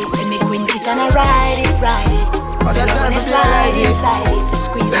 When me quint it and I ride it. Me love when you slide inside it.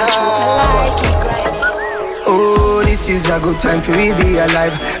 Squeeze me choke, me like it, grimy. Oh, this is a good time for me be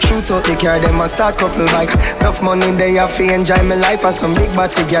alive. Shoot out the car, them a start couple bike. Enough money they have to enjoy my life. And some big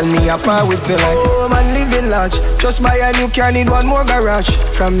body girl me a par with tonight. Oh man, living large. Just buy a new car, need one more garage.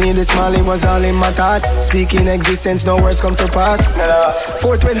 From me the small, it was all in my thoughts. Speaking existence, no words come to pass.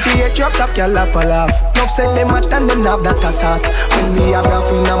 428 drop top, girl lap a laugh. Enough said them at and them have that a sauce. When me a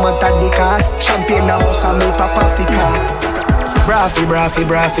graphing, I'm at the cast. Champagne a bus and me pop off the car. Braffy.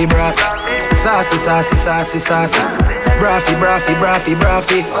 Saucy.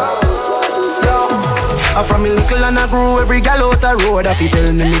 Braffy. Yo, I'm from a little and I grew every gal out the road. I feel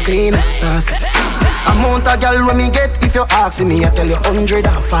tell me clean saucy. Amount of gal when me get, if you ask me, I tell you 140.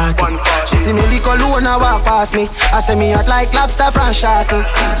 She see me lick alone and walk past me. I say me hot like lobster from shackles.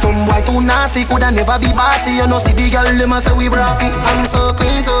 Some boy too nasty, coulda never be bossy. You know see the gal, them a say we braffy. I'm so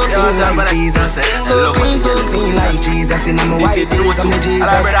clean like Jesus. So clean like Jesus. In my white days, I'm a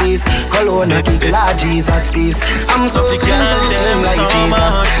Jesus peace. Cologne a kick like Jesus peace. I'm so clean like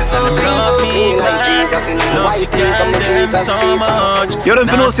Jesus. So clean like Jesus. In my white days, I'm a Jesus peace. You don't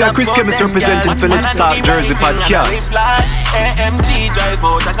know say Chris Chemist representing Philip Stark Jersey Podcast. AMG drive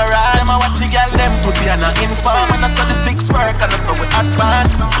out like a ride. I watch the girl them pussy and I inform. And I saw the 6 work and I saw we hot band.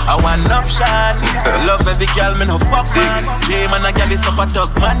 I want option. Love every girl me no fuck man. J man a girl is up a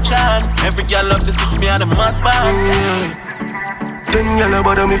talk man chan. Every girl love the 6 me and the mass band. Then y'all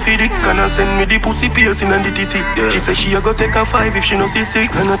bother me feed it. Can I send me the pussy piercing and the titty? She say she a go take a 5 if she no see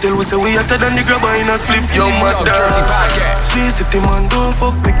 6. And I tell we say we hotter than the grabber in a spliff. Yo mother she city man don't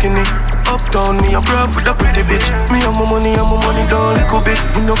fuck bikini. Uptown me a brav with a pretty bitch. Me and my money down little bit.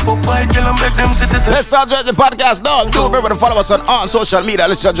 We no fuck white girl and make them citizens. Let's start the podcast dog. Do remember to follow us on social media.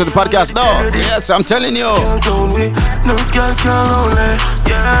 Let's start the podcast dog. Yes, I'm telling you. No girl can't only.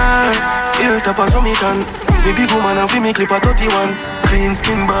 Yeah, here tap a so me can. Me big woman and fi me clip a 31. Clean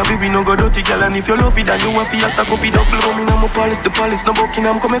skin Barbie, we no go dirty girl. And if you love it then you want fi a stack up it duffel. Come in and my palace, the palace no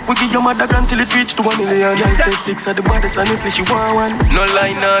Buckingham. Come make we give your mother grand till it reach to 1 million. Girl say 6 at the baddest, honestly she want one. No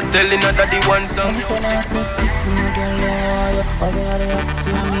lie not telling her that the one song.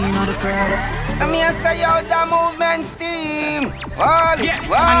 I mean I say out the movement steam.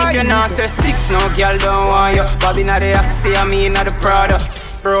 And if you not say 6 no girl don't want you. Bobby not the Axie, I mean not the Prada.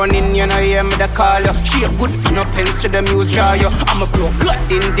 Running, you know, hear me the call you. She a good and no pens to the muse jar you. I'm a blow gut,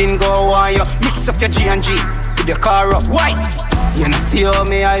 din go on you. Mix up your G and G with the car up. Why? You know see how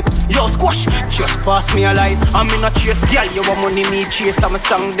me hype. Yo squash, just pass me a light. I'm in a chase, girl, you want money me chase. I'm a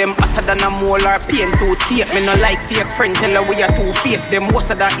song them hotter than a molar pain to tape. Me no like fake friend, tell her we are two-faced. Them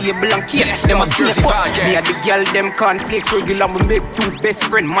most of that able and cakes. Them a snake up. Me a the girl, them cornflakes. Regular me make 2 best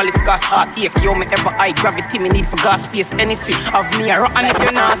friend. Malice gas heartache. Yo me ever high gravity, me need for gas space. Anything of me a rock. And if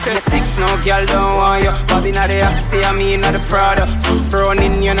you not say 6, no girl don't want you. Bobby not the Axie, I mean not the Prada.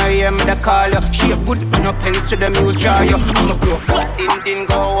 Running, you know, hear me the call you. She a good and no pens to the muse jar you. I'm a blow gut, din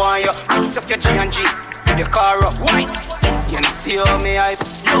go on you. Mix up your G and G with the car up. Why? You know see how me hype.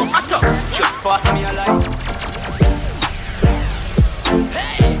 Yo, Atta, just pass me a light.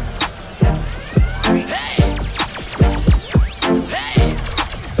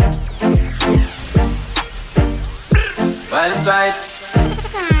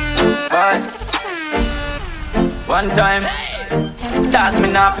 One time, talk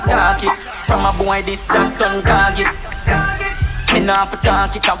me now for talk it. From a boy this that done target. Me now for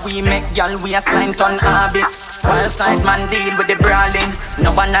talk it, and we make y'all we a sign ton habit. While side man deal with the brawling.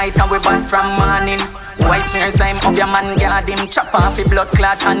 No one night and we bad from morning. Why smear slime up your man guard him? Chop off your blood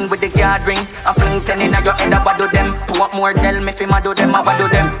clot hand with the guard ring. A fling 10 in your head, I do them. What more tell me if him I do them, I do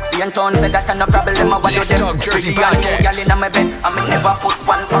them. The Anton said that no problem, I do them. Let's talk Jersey Podcast. Girl in my bed, I me never put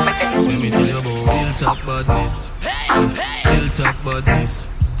one for me head. Let me tell you about Hilltop badness. Hilltop badness.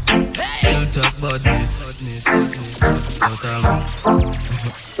 Hilltop badness. Look how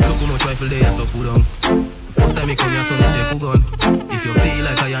much rifle they are so put on. First time me come here, so me say put gun. If you feel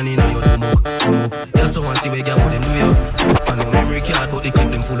like I am in your tumuk. Yeah, someone see where gamble them do you. And no memory card, but the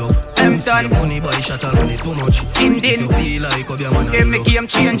clip them full up. I'm done. Money buy shot all money too much. If you feel like a man, give me game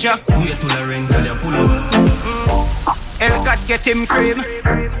changer. Wait till I rent till you pull up. Hellcat get him cream.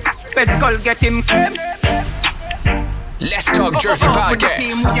 Pet Skull get him cream. Let's talk Jersey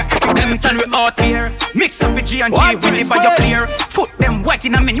Podcast. Them turn we out here. Mix up with G and G with the bio clear. Foot them white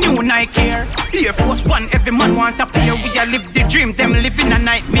in a me new Nike here. Air Force One, every man want a player. We a live the dream, them living a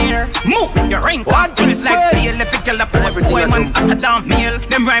nightmare. Move your ring, things like tail. Every girl a post boy man at a damn meal.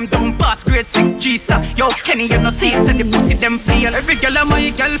 Them rhyme down past grade 6 G sir. Yo Kenny you no see it, send the pussy them feel. Every girl a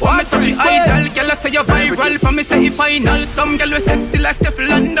my girl, for me touch the idol. Girl a say you viral, for me say you final. Some girl we sexy like Steph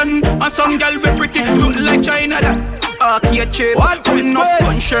London, and some girl we pretty look like China. Arcade shape, coming up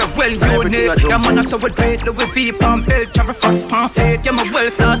front shirt, well you need. Yeah man I saw it great, Louis V, Palm Belt, Travel Fox, Palm Fade. Yeah my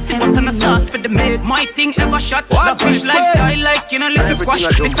well saucy, what's on the sauce for the maid. My thing ever shot, lavish lifestyle like you know little squash.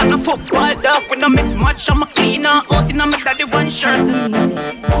 This on a football dog with no mismatch. I'm a cleaner, out in a me daddy one shirt.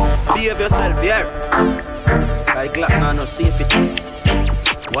 Behave yourself, yeah. Like Glock now no safe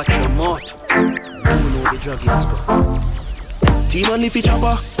it. Watch your mouth. Who know the drug is go. Team on leafy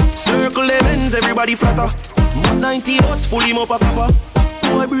chopper. Circle lemons, everybody flatter. Mud 90 us, full him up a copper.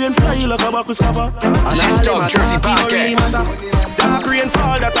 Boy brain fly like a buckle scupper. Let's talk Jersey Podcast. Dark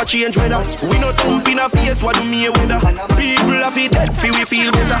rainfall that a change weather. We no thump in a face, what do me weather? People are fi dead, fi we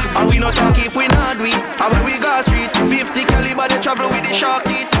feel better. And we no talk if we not do it. And when we go street, 50 caliber they travel with the shark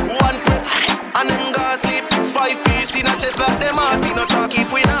teeth. One press, and them go sleep. 5 piece in a chest like them heart. We no talk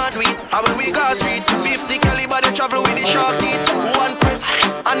if we not do it. And when we go street, 50 caliber they travel with the shark teeth. One press,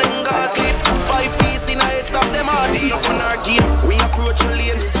 and them go sleep. 5 piece in a head, stop them hard. Enough on our game, we approach your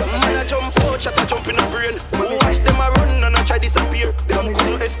lane. Man a jump out, shot a jump in a brain. Watch them a run and a try disappear. Them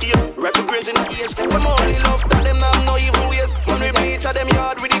couldn't escape, rifle graze in the ears. Them only love that them have no evil ways. When we bleach at them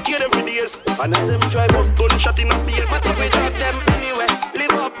yard, we decay them for days. And as them drive up, gunshot in the face. But if we talk them anyway,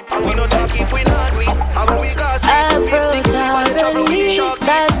 live up. And we no talk if we not do it. And when we got street, 50 people they travel with the shark.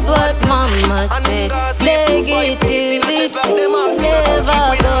 That's what mama said. Negativity never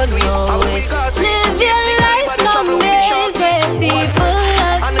go nowhere. Live your life long days where people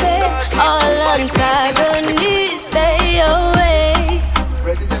are said. All antagonists stay away.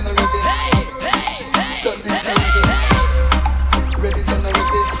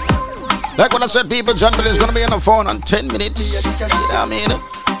 Like what I said, people, John Bling is gonna be on the phone in 10 minutes. You know what I mean?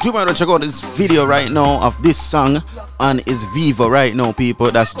 Do want to check out this video right now of this song on his Vivo right now,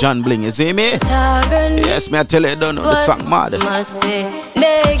 people. That's John Bling, you see me? Yes, me I tell you, I don't know the song mad.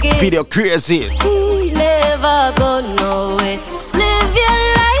 Video crazy. Never go nowhere. Live your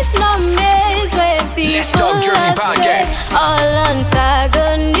life long days where people Let's talk Jersey Podcast. All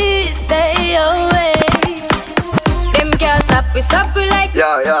antagonists stay away. Them can't stop we like.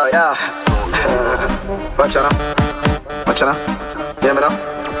 Yeah. Watch out now. Hear me now?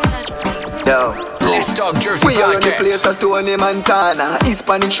 Yo. Let's talk Jersey We are on the Podcast. place at Tony Montana.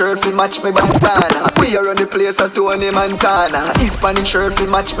 Hispanic shirt fi match me bandana. We are on the place at Tony Montana. Hispanic shirt fi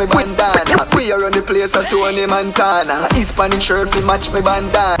match me bandana. We are on the place at Tony Montana. Hispanic shirt fi match me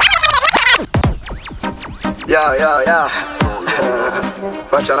bandana. Yeah.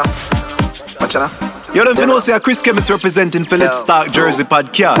 Watch out now. You don't know say Chris Kim is representing for Let's Talk Jersey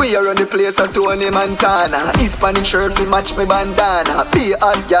Podcast. We are on the place at Tony Montana. Hispanic shirt fi match me bandana. Be a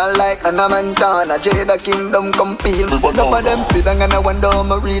hot girl like Anna Montana. Jada Kingdom come peel. Enough of them sit down and I wonder how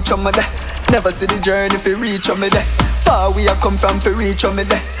me reach on me there. Never see the journey fi reach on me there. Far we a come from fi reach on me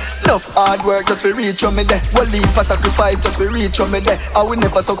there. Enough hard work just fi reach on me there. We'll leave for sacrifice just fi reach on me there. I will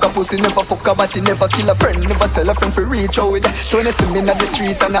never suck a pussy, never fuck a body, never kill a friend, never sell a friend fi reach out with there. So when you see me in the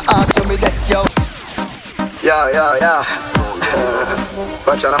street and I ask you me there, yo. Yeah.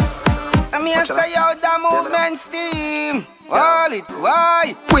 Watch out now. I'm here to say out the movement steam. All it,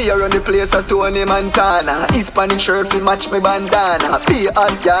 why? We are on the place at Tony Montana. Hispanic shirt fi match me bandana. Be a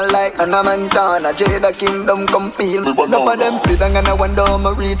hot girl like Anna Montana. Jada Kingdom come peel. Enough of them sit down and I wonder how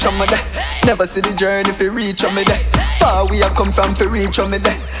me reach on me there. Never see the journey if you reach on me there. Far we are come from for reach on me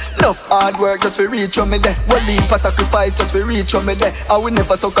there. Enough hard work just for reach on me there. One leap a sacrifice just for reach on me there. I will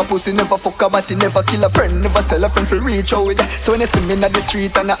never suck a pussy, never fuck a body, never kill a friend, never sell a friend for reach out with that. So when you see me in the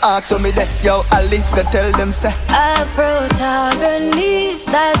street and I ask on me there, yo Ali, go tell them say a protagonist,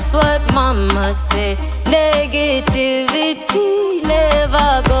 that's what mama say. Negativity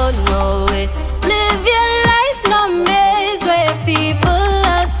never go nowhere. Live your life, no maze where people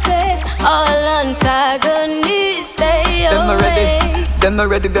are said. All antagonists stay away. Them not ready, them not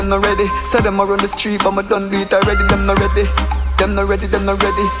ready, them not ready. Say them are on the street, but I done do it already. Them not ready, them not ready, them not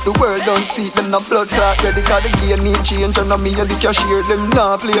ready. The world don't see them not blood clot ready. Cause the game need change and me and the cashier. Them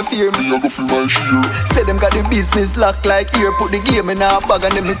not play fear, me I go feel my share. Say them got the business locked like here. Put the game in a bag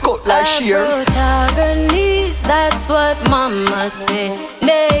and them me cut like shear. Protagonist, that's what mama say.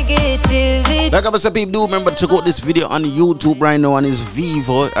 Negativity. Like I was a people do remember to check out this video on YouTube right now on his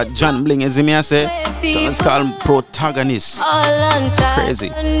Vivo at John Bling, as me I say. So it's called Protagonist. It's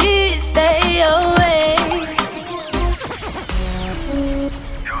crazy. Stay away.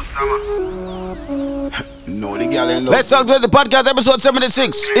 No, the girl ain't love. Let's talk to the podcast episode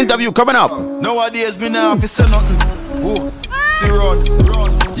 76. Interview coming up. Nowadays, me now have to say nothing. Who? The run.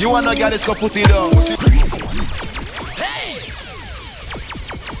 You wanna get this, go put it down.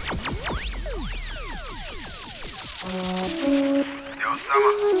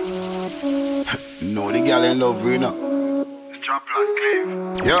 No, the girl ain't love, you know.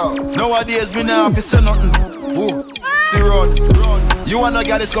 Yo, nowadays, me now have to say nothing. Who? The run. You wanna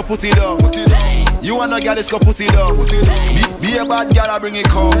get this, go put it down. You wanna get this, go put it down. Be a bad girl, I bring it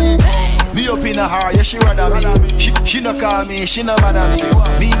come. Me up in a heart, yeah, she rather me. She no call me, she no bother me.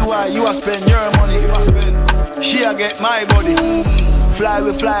 Meanwhile, you a spend your money. She a get my body. Fly,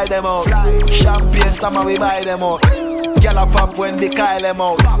 we fly them out. Champagne stammer, we buy them out. Girl a pop when they call them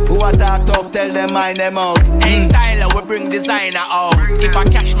out. Who a talk tough, tell them mind them out. Hey styler, we bring designer out. If a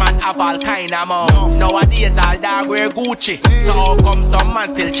cash man have all kind of mouth. Nowadays all dog wear Gucci. So how come some man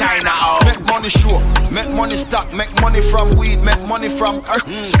still China out? Make money sure, make money stack, make money from weed, make money from earth.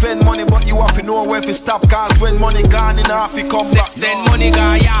 Spend money but you have to know when to stop. Cause when money gone in half it come back. Send money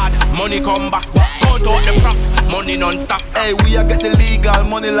go yard, money come back. Count out the prof, money non-stop. Hey, we a get the legal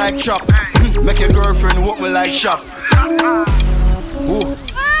money like chop. Make your girlfriend walk me like shop. Ooh,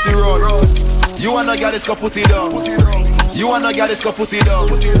 the road. You wanna get this, go put it down. You wanna get this, go put it down.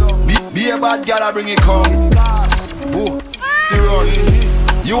 Be a bad girl, I bring it come. Ooh, the road.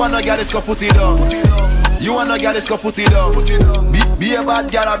 You wanna get this, go put it down. You wanna get this, go put it down. Be a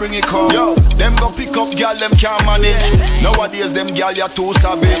bad girl, I bring it come. Yo, them go pick up girl, them can't manage. Nowadays, them girl, you're too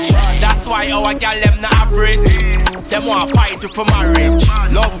savage. That's why our girl, them not average. Them want fight you for marriage.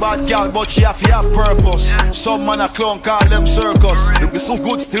 Love bad girl, but she have to have purpose. Some man a clown call them circus. Look so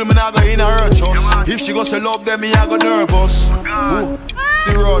good, still me not go in a hurt us. If she go say love them, me I go nervous. Ooh,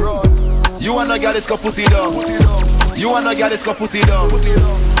 the road. You wanna get this, go put it down. You wanna get this, go put it down.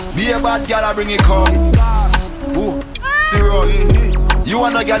 Be a bad girl, I bring it come. Ooh, the road. You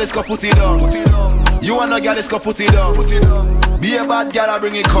wanna get this, go put it down. You wanna get this, go put it down. Be a bad girl, I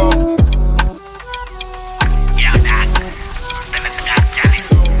bring it come.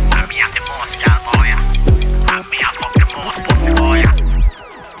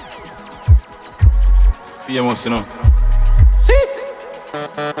 Famous, you know. Sick.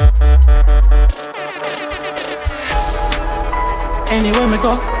 Anywhere me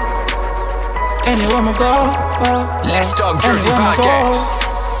go, anywhere me go. Let's Talk Jersey Podcast.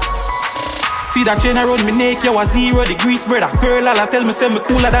 See that chain around me neck, you a 0 degrees, brother. Girl, all I tell me say me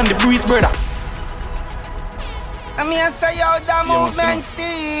cooler than the breeze, brother. I mean, I say out the movement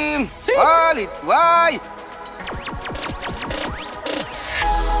steam. All it, why?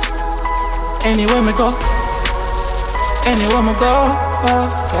 Anywhere me go, anywhere me go,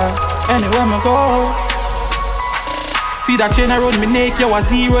 anywhere me go. See that chain around me neck, you a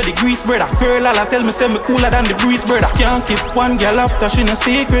 0 degrees, brother. Girl, all I tell me say me cooler than the breeze, brother. Can't keep one girl after she no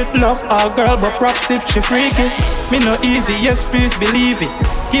secret. Love all girl, but props if she freaky. Me no easy, yes please believe it.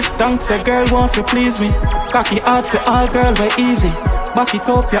 Give thanks a girl want to please me. Cocky hard for all girl, but easy. Back it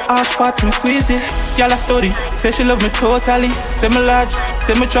up, your heart fat, me squeeze it. Y'all a study, say she love me totally. Say me large,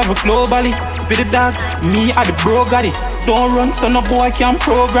 say me travel globally. For the dogs, me at the bro got it. Don't run, so no boy can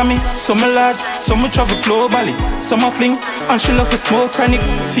program me. Some me large, some me travel globally. Some me fling, and she love to smoke chronic.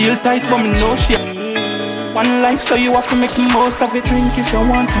 Feel tight, but me know she one life, so you have to make the most of it. Drink if you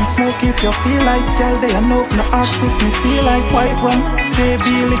want and smoke if you feel like. Girl, they enough, no ask if me feel like. White rum,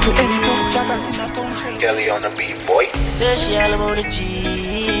 JB, little Eddie, top jackers in a town. Kelly on the beat, boy. Say she all about the G.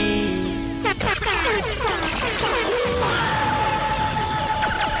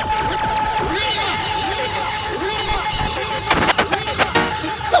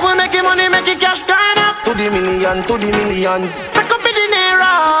 the money, make it cash turn up. To the million, to the millions. Stack up in the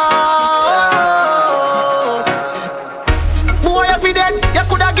Nero. Boy, if you dead, you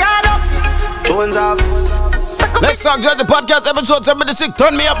coulda get up. Jones off. Let's talk Jersey Podcast episode 76.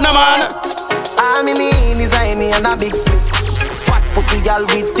 Turn me up now, man. I'm in the design and a big split. Fat pussy girl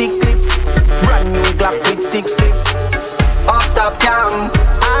with thick clip. Brand new Glock with 6 clip. Up top cam.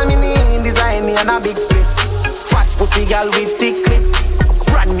 I'm in the design and a big split. Fat pussy girl with thick clip.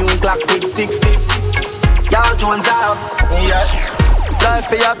 Brand new Glock with 6 clip. Y'all Jones off. Yeah. Life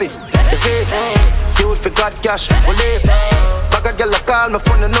for happy. You see, you if you got cash, we live. Bag a girl a call my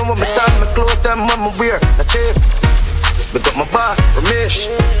phone, you know what me time. Me clothes them when me wear. The cheap. Me got my boss, Ramesh.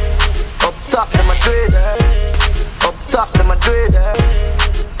 Up top, them a do it. Up top, them a do it.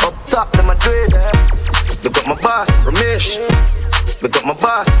 Up top, them a do it. Me got my boss, Ramesh. Me got my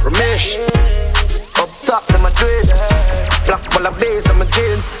boss, Ramesh. Up top, them a do it. Black ball of base on my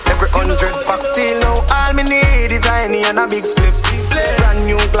jeans. Every 100 pack seal now. All me need is a Henny and a big spliff. Brand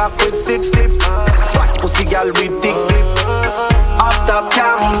new Glock with 6 clip. Fat pussy girl with thick clip. Up top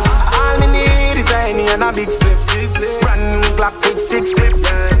cam. All me need is a Henny and a big spliff. Brand new Glock with 6 clip.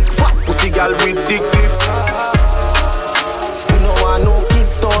 Fat pussy girl with thick clip. We no want no kid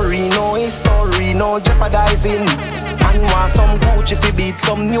story, no history, no jeopardizing. Man want some Gucci fi beat,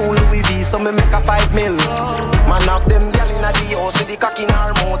 some new Louis V, so me make a 5 mil. Man have them gal inna the house with the cock in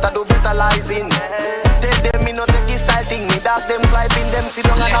her mouth, I do brutalizing. Tell them me no take his style thing, me dog them fly pin them sit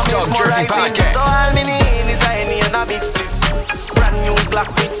down and Let's talk Jersey Podcast. So all me need is a Henny and a big spliff. Brand new Glock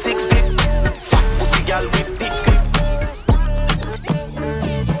with 6 clip. Fat pussy gal with thick clip.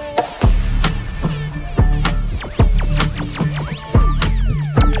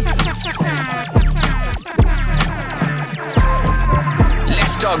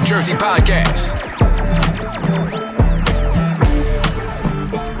 Let's talk Jersey Podcast.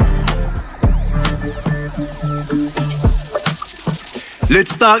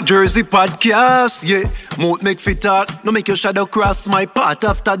 Let's talk Jersey Podcast, yeah. Mouth make fi talk, no make your shadow cross my path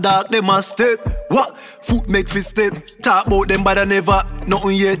after dark. They must step. What? Foot make fi step. Talk about them but I never,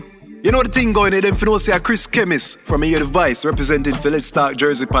 nothing yet. You know the thing going in them for no say Chris Chemist from Your Device representing for Let's Talk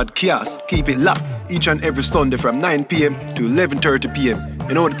Jersey Podcast. Keep it locked each and every Sunday from 9 p.m. to 11:30 p.m.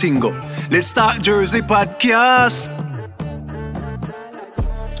 You know the thing go. Let's Talk Jersey Podcast.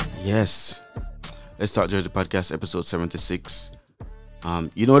 Yes. Let's Talk Jersey Podcast episode 76.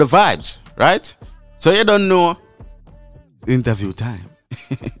 You know the vibes, right? So you don't know interview time.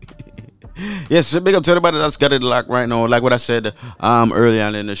 Yes, big up to everybody that's got it locked right now. Like what I said earlier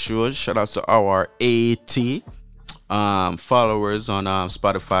on in the show, shout out to our 80 followers on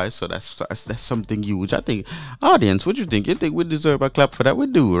Spotify. So that's something huge. I think, audience, what you think? You think we deserve a clap for that? We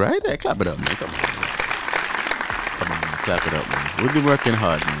do, right? Hey, clap it up, man. Come on, clap it up, man. We've been working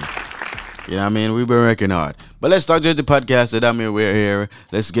hard, man. You know what I mean? We've been working hard. But let's start the podcast. That mean we're here.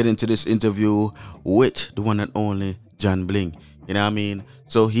 Let's get into this interview with the one and only John Bling. You know what I mean?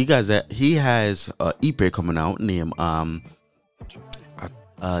 So he has a EP coming out named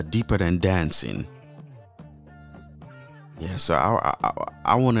Deeper Than Dancing. Yeah, so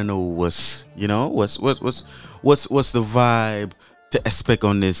I want to know what's the vibe to expect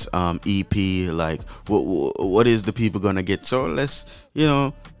on this EP? Like what is the people gonna get? So let's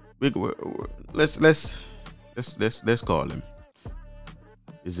let's call him.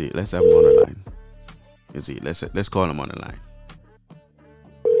 Is it? Let's have him on the line. Is it? Let's call him on the line.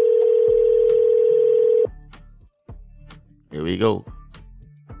 Here we go.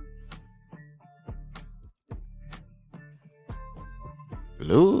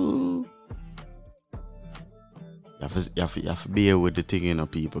 Hello. You have to be here with the thing, you know,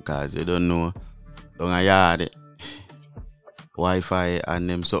 people, cause they don't know. Don't I yard it. Wi-Fi and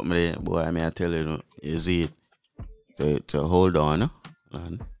them something there, boy. I mean, I tell you, is it to hold on?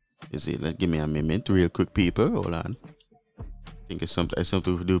 Is it? Give me a minute, real quick, people. Hold on. I think it's something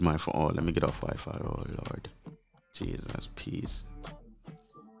to do with my phone. Oh, let me get off Wi-Fi. Oh Lord, Jesus, peace.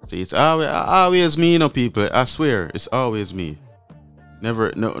 See, it's always me, you know, people. I swear, it's always me.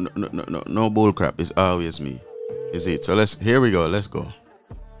 Never, no bull crap. It's always me. Is it? So here we go. Let's go.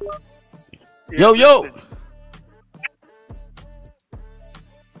 Yo.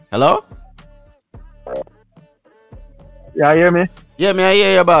 Hello? Yeah, hear me? Yeah, me, I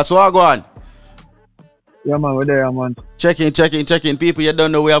hear you, boss. What go on? Yeah, man, we're there, man. Checking. People, you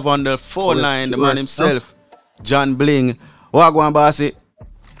don't know we have on the phone line the man himself, John Bling. What go on, bossy?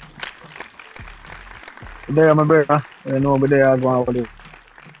 There, my brother. You know, but there, I go on with it.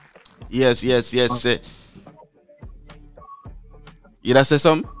 Yes. You that say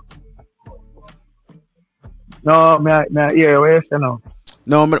something? No, me hear what you say now.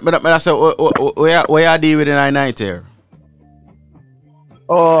 No, but I said, where you deal with the night here?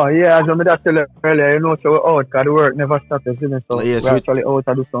 Oh, yeah, as I tell you earlier, you know, so we're out, because the work never stops, you know, so Yes, we're actually out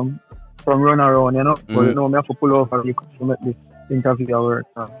to do some run around, you know. But you know, I have to pull over to make this interview work.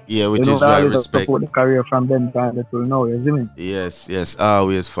 Yeah, which you is know, right, respect. respect. Support the career from them time that will know, you see me? Yes,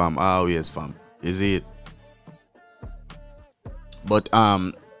 always fam. Is it? But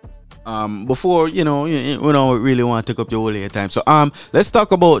before we don't really want to take up your whole time. So let's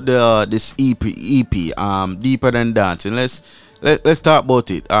talk about this EP Deeper Than Dancing. Let's talk about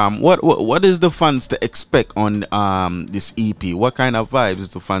it. What is the fans to expect on this EP? What kind of vibes is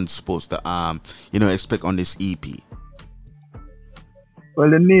the fans supposed to expect on this EP? Well,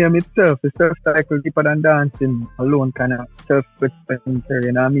 the name itself, the self-title Deeper Than Dancing alone kind of self-explanatory,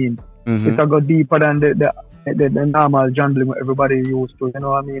 you know what I mean? Mm-hmm. It's a go deeper than the normal jangling what everybody used to, you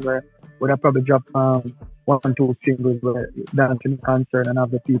know what I mean? Where I probably drop 1-2 singles where dancing concert and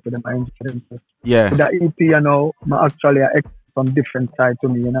have the people that might enjoy themselves. Yeah. With that EP, you know, I actually from different side to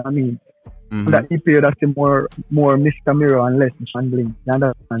me, you know what I mean? Mm-hmm. That EP, that's the more Mr. Mirror and less jangling, you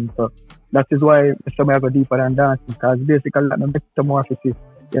understand? So that is why somebody go deeper than dancing, because basically like the metamorphosis,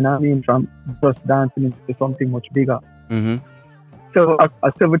 you know what I mean, from just dancing into something much bigger. Mm-hmm. So I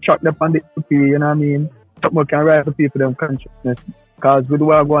still track them on the EP, you know what I mean? Something can rise to people them consciousness. Because with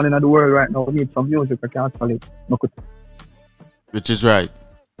what going on in the world right now, we need some music that can actually make it. Which is right.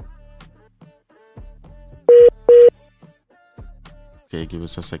 Okay, give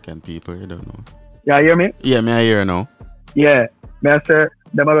us a second, people. You don't know. Yeah, you hear me? Yeah, me I hear now. Yeah. Me I say,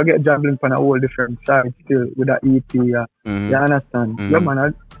 them are going to get juggling on a whole different side still with that EP. Yeah. Mm-hmm. You understand? Mm-hmm. Yeah,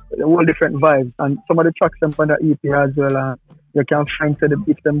 man. A whole different vibes. And some of the tracks them on the EP as well. You can find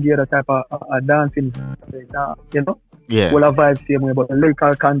if them get a type of dancing, you know? Yeah. Well, a vibe same way, but the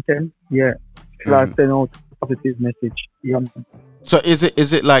lyrical content, yeah. Plus, you know, positive message. Yeah. So is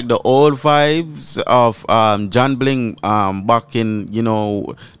it like the old vibes of John Bling back in, you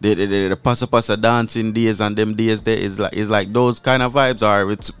know, the pasa dancing days and them days there is like those kind of vibes, or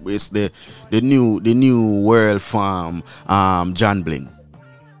it's the new world from John Bling?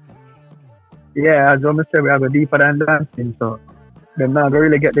 Yeah, as I say, we have a deeper than dancing, so they're not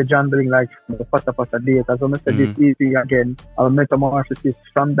really get the jangling like the pasta days. As I say, this EP again, our metamorphosis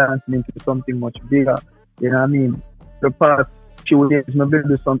from dancing into something much bigger. You know what I mean? The past few days, I've been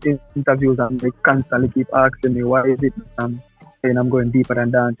doing some interviews and they constantly keep asking me, why is it saying I'm going deeper than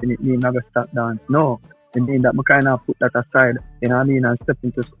dancing? It means I'm going to stop dance. No, it means that I kind of put that aside, you know what I mean, and step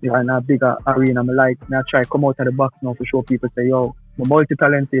into a bigger arena. I try to come out of the box now to show people, say, yo, I'm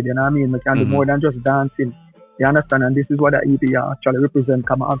multi-talented, you know what I mean? I can do more than just dancing. You understand? And this is what the EP actually represents.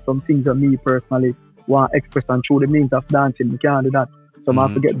 I have some things that me personally want to express, and through the means of dancing, I can't do that. So I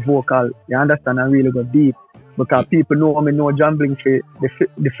have to get vocal, you understand, and really go deep. Because people know me know jambling for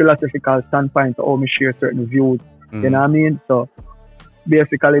the philosophical standpoint of how me share certain views. You know what I mean? So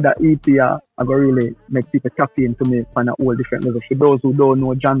basically that EP I go really make people tap into me on a whole different level. For those who don't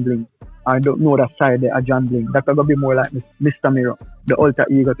know jambling or don't know that side of jambling, that's gonna be more like Mr. Mirror, the alter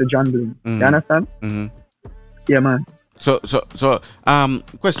ego to jambling. You understand? Mm-hmm. Yeah, man. So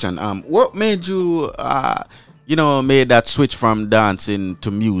question, what made you made that switch from dancing to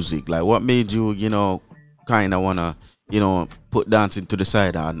music? Like what made you, kind of wanna, put dancing to the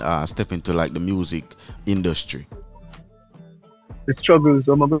side and step into like the music industry? The struggles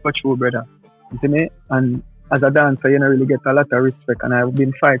I'm going through, brother. You see me? And as a dancer, you don't really get a lot of respect, and I've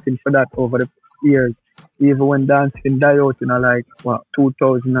been fighting for that over the years. Even when dancing died out in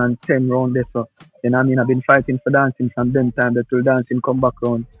 2010 round there, so you know what I mean, I've been fighting for dancing from them time till dancing come back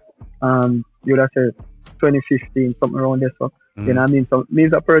around. You would have said 2015, something around there, so you know what I mean. So me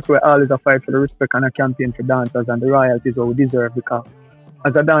as a person where always a fight for the respect and a campaign for dancers and the royalties what we deserve, because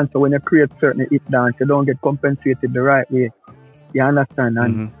as a dancer, when you create certain hit dance, you don't get compensated the right way. You understand?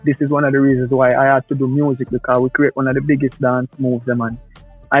 And this is one of the reasons why I had to do music, because we create one of the biggest dance moves, man.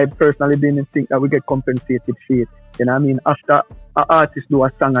 I personally didn't think that we get compensated for it. You know what I mean? After an artist do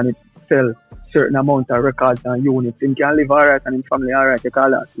a song and it sell certain amount of records and units, he can live alright and in family alright. You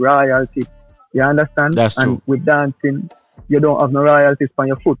call that royalty. You understand? That's true. And with dancing, you don't have no royalties on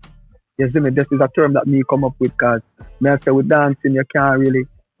your foot. You see me? This is a term that me come up with, because I say with dancing, you can't really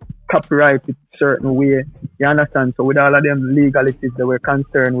copyright it certain way. You understand? So with all of them legalities that we're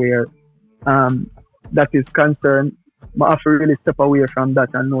concerned where that is concerned, I have to really step away from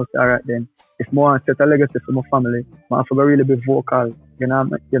that and know, alright then, if I want to set a legacy for my family, I have to really be vocal. You know,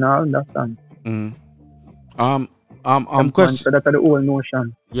 understand? Question. So that's the whole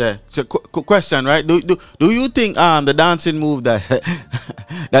notion. Yeah. So question, right? Do you think the dancing move that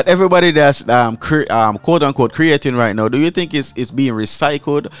that everybody that's quote unquote creating right now, do you think is being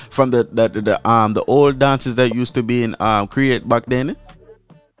recycled from the old dances that used to be in create back then?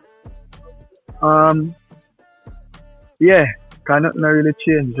 Yeah, cannot really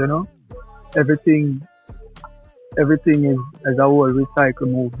change, you know. Everything is as a whole recycle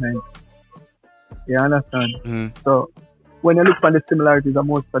movement. You understand? So when you look for the similarities of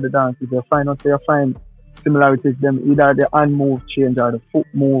most of the dances, you find similarities them either the hand move change or the foot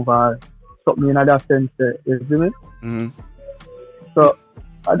move or something in that sense. You see me? So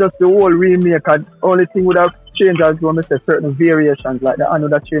I just the whole remake. The only thing would have changed as when I say certain variations, like the hand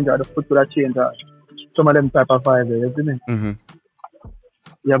would have changed or the foot would have changed or some of them type of vibe. You see me?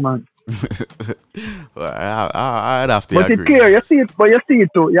 Yeah, man. I'd have to but agree. It's clear, you see it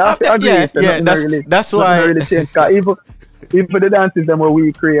too. You have to agree. That's why. Really change. Even for the dances them where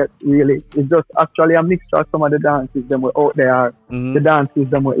we create, really, it's just actually a mixture of some of the dances them were out there. The dances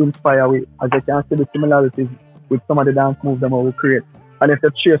them were inspired with, as you can see the similarities with some of the dance moves them we create. And if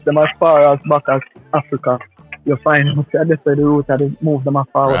you trace them as far as back as Africa, you find them that's where the roots of the move them as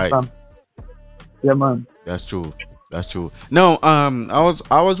far as from. Yeah, man. That's true. No,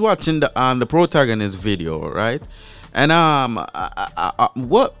 I was watching the protagonist video, right? And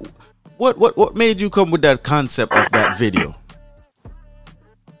what made you come with that concept of that video?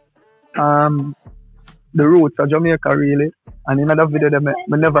 The roots of Jamaica really, and in another video that I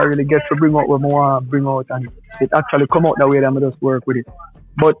never really get to bring out what I want to bring out, and it actually come out that way that I just work with it.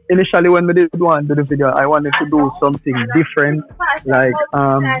 But initially when I did want to do the video, I wanted to do something different, like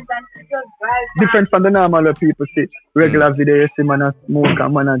different from the normal way people see. Regular video, you see man a smoke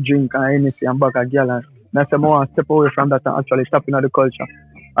and man a drink and anything and back a girl, and that's why I want to step away from that and actually step into the culture.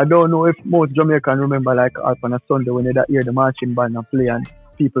 I don't know if most Jamaicans remember like on a Sunday when they hear the marching band and play and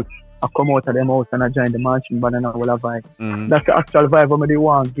people come out of them house and I join the marching band and all that vibe. That's the actual vibe I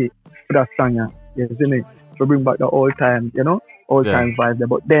want to get for that song, you see me? To bring back the old time, you know? Old time vibe there.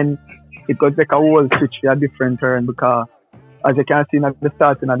 But then it could take a whole switch to a different turn because as you can see at the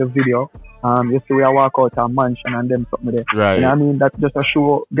starting of the video, you see we walk out a mansion and them something there. Right. You know what I mean? That just a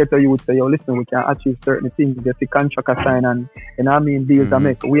show get the youth say, yo, listen, we can achieve certain things, get the contract sign and you know what I mean, deals are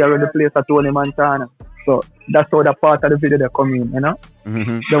make. We are in the place at Tony Montana. So that's how the part of the video they come in, you know?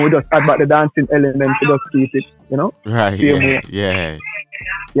 Then we just add back the dancing element to just keep it, you know? Right, yeah,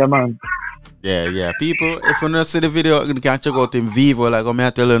 man. Yeah. People, if you not see the video, you can check out in Vivo. Like I'm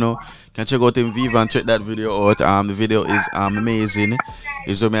tell you know, can check out in Vivo and check that video out. The video is amazing.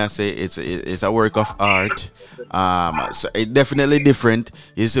 It's what I say. It's a work of art. So it's definitely different.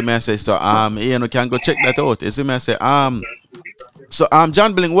 It's what I say. So you know, can go check that out. It's what I say. So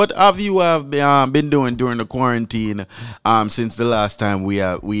John Bling, what have you been doing during the quarantine? Since the last time we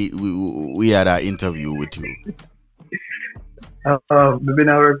had our interview with you. I've been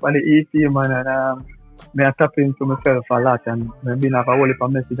at work on the EP, man, and I tap into myself a lot, and I've been have a whole heap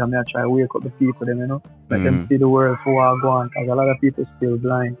of message, and I try to wake up the people, them, you know, let them see the world for what I go on, because a lot of people still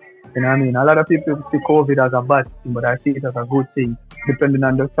blind. You know what I mean? A lot of people see COVID as a bad thing, but I see it as a good thing, depending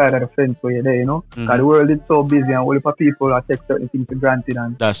on the side of the fence where you're there, you know? Because the world is so busy and a whole heap of people are take certain things for granted.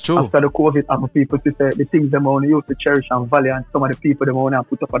 And that's true. After the COVID happened, people see the things them only used to cherish and value, and some of the people them want to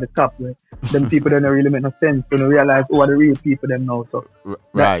put up at the top. Where them people don't really make no sense. So they realize who are the real people them now. So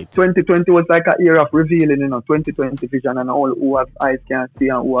right. 2020 was like a year of revealing, you know, 2020 vision, and all who have eyes can see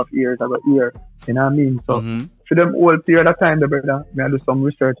and who have ears have ear. You know what I mean? So for them whole period of time, the brother, I do some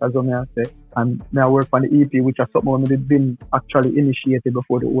research as well, I say, and I work on the EP, which is something that had been actually initiated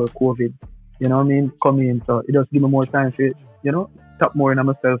before the whole COVID. You know what I mean? Come in, so it just give me more time to, you know, tap more in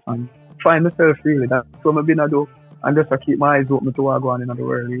myself and find myself really. That's what I've been do, and just to keep my eyes open to what go on in the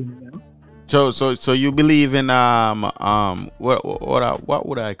world, really. You know? So you believe in what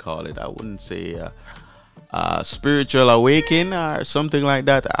would I call it? I wouldn't say spiritual awakening or something like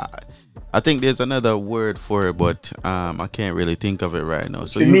that. I think there's another word for it, but I can't really think of it right now.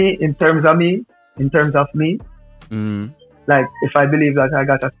 So in terms of me, like if I believe that I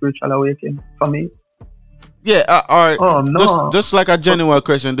got a spiritual awakening for me. Yeah, oh no. Just like a genuine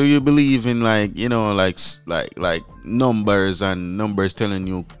question, do you believe in like, you know, like numbers and numbers telling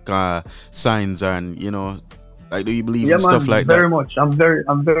you signs and, you know, like do you believe in stuff like very that? Much. I'm very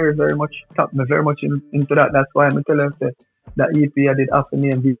much into that. That's why I'm telling you the EP I did after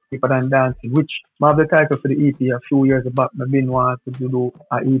name Deeper Than Dancing, which I have the title for the EP a few years back. I've been wanting to do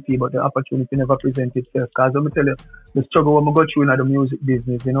an EP, but the opportunity never presented itself. Because let me tell you, the struggle when I go through in the music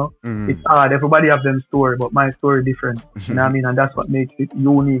business, you know, it's hard. Everybody have them story, but my story different. You know what I mean? And that's what makes it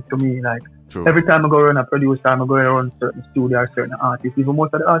unique to me. Like every time I go around a producer, I go around certain studio or certain artists. Even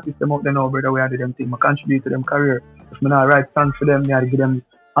most of the artists them out there now, brother, we do them thing. I contribute to them career. If I not write songs for them, I give them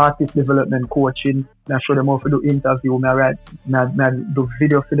artist development coaching. I show them how to do interview. I do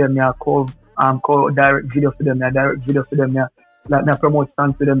video for them. I call direct video for them. I direct video for them. I promote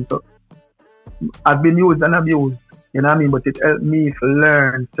songs for them. So I've been used and abused. You know what I mean? But it helped me to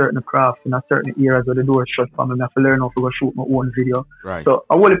learn certain crafts in a certain areas where the door is shut for me. I have to learn how to go shoot my own video. Right. So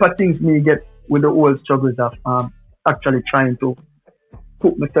a whole heap of things me get with the old struggles of actually trying to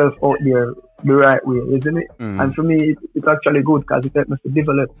put myself out there the right way, isn't it? And for me, it's actually good because it helps me to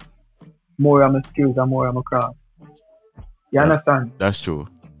develop more of my skills and more of my craft. You understand? That's true.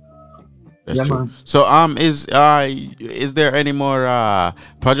 That's Yeah, true. man. So is there any more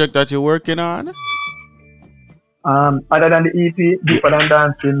project that you're working on? Other than the EP, Deeper Than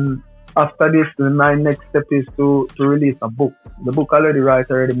Dancing, after this, my next step is to release a book. The book already write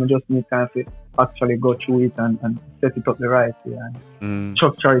already, I just need time to actually go through it and set it up the right way and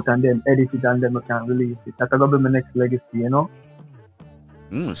structure it and then edit it and then I can release it. That's gonna be my next legacy, you know?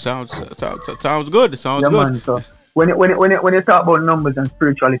 Sounds good. Sounds Yeah, good. man, so when you talk about numbers and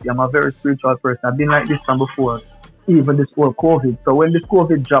spirituality, I'm a very spiritual person. I've been like this from before, even this whole COVID. So when this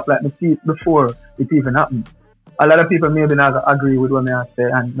COVID dropped, like me see it before it even happened, a lot of people maybe not agree with what I say,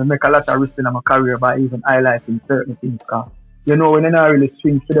 and I make a lot of risk in my career by even highlighting certain things. Cause you know, when you're not really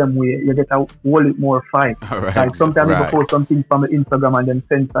swing to them way, you get a whole lot more fight. Right. Like sometimes people post something from my Instagram and then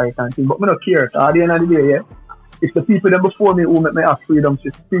censor it and things, but I don't care. So at the end of the day, yeah, it's the people that before me who make me have freedom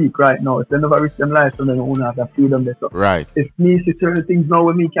to speak right now. If they never risk them life, so they don't have that freedom there. So Right. if me see certain things now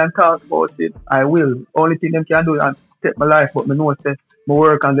when me can talk about it, I will. Only thing them can do is take my life, but me know that my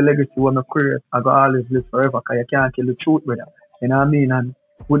work and the legacy when I create, I go always live forever, because you can't kill the truth with that. You know what I mean? And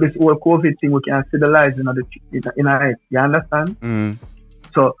with this whole COVID thing, we can see the lies in our head. You understand?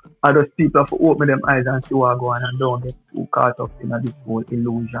 So I just people have to open them eyes and see what's going on and don't get too caught up in this whole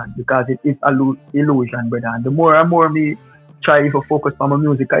illusion, because it is an illusion, brother. And the more and more me try to focus on my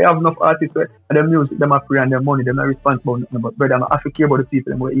music, I have enough artists where their music, them are free and their money, they're not responsible nothing. But brother, I have to care about the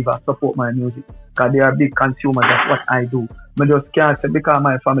people who even support my music, because they are big consumers of what I do. I just can't say because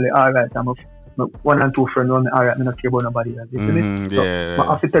my family alright, I'm one and two friends run me alright, I don't care about nobody else. You see me? So I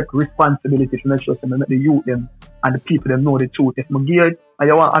have to take responsibility to make sure that I make the youth them and the people them know the truth. If I give it and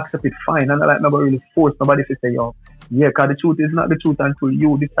you want to accept it, fine. And I like nobody really force nobody to say, yo, yeah, because the truth is not the truth until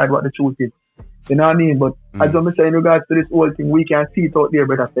you decide what the truth is. You know what I mean? But as I'm saying in regards to this whole thing, we can see it out there,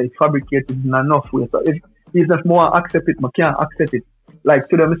 but I say fabricated in enough way. So if there's more accept it, I can't accept it. Like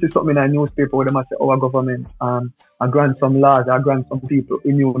to them, I see something in a newspaper where they must say our government grant some laws, grant some people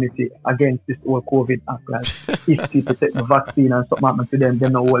immunity against this whole COVID act. Like if people take the vaccine and something happen to them, they're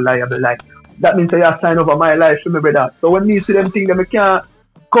not all liable. Like that means I sign over my life for me, brother. So when me see them think that I can't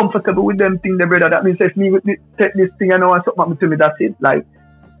comfortable with them thing, brother, that means if me take this thing and I want something happen to me, that's it. Like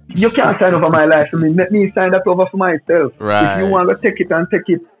you can't sign over my life for me. Let me sign that over for myself. Right. If you want to take it,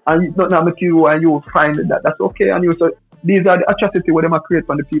 and it's not happen to you and you find that, that's okay on you. So these are the atrocity where they create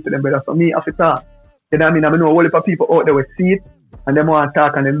for the people, them brother. So me, have to talk. You know what I mean? I know a whole heap of people out there will see it and they want to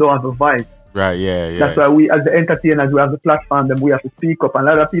talk and they don't have a voice. Right, yeah. That's why we, as the entertainers, we have the platform, them we have to speak up. And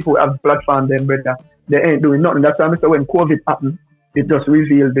a lot of people have the platform, them brother, they ain't doing nothing. That's why I say when COVID happened, it just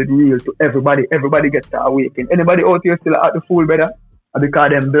revealed the real to everybody. Everybody gets to awaken. Anybody out here still at the fool, brother?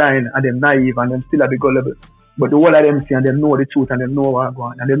 Because them blind and them naive and them still at the gullible. But the whole of them see and them know the truth and them know what's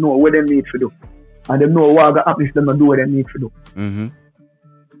going on and they know what they need to do. And they know what happens if they don't do what they need to do.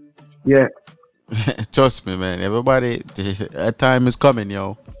 Yeah. Trust me, man. Everybody, a time is coming,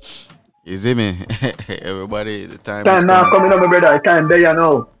 yo. You see me? Everybody, the time is now coming. coming up, my brother. Time there, you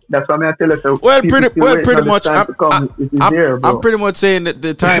know. That's what I tell you. So Well, pretty much. I'm I'm pretty much saying that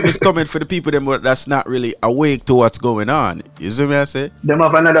the time is coming for the people that's not really awake to what's going on. You see me? I say. Them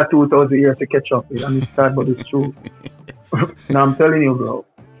have another 2,000 years to catch up with, and it's sad, but it's true. Now I'm telling you, bro.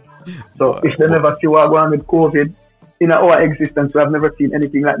 So if they never see what going on with COVID in our existence, we have never seen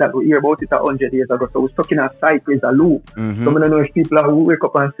anything like that. We hear about it 100 years ago. So we're stuck in a cycle, it's a loop. So I don't know if people who wake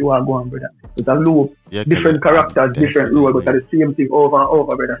up and see what going on, brother. It's a loop. Yeah, different characters, different roles, but it's the same thing over and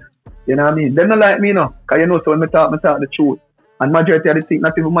over, brother. You know what I mean? They're not like me, no. Because you know, so when I talk the truth. And majority of the things,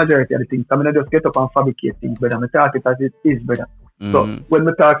 not even majority of the things, I mean, I just get up and fabricate things, brother. I talk it as it is, brother. So when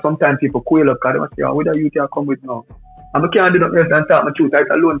we talk, sometimes people quail up because they must say, oh, what are you can come with now? And I can't do nothing else than talk my truth. I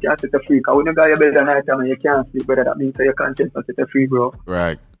alone can't set you free. Because when you got your bed at night time and you can't sleep, brother, that means that you can't set you free, bro.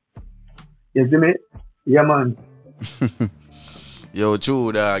 Right. You see me? Yeah, man. Yo,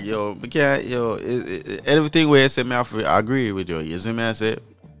 true, dog. Yo, we can't, everything where you say, I agree with you. You see me, I say?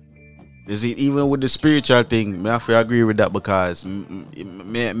 Is it even with the spiritual thing? I agree with that because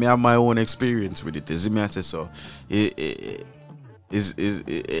me have my own experience with it. You see me, I say so.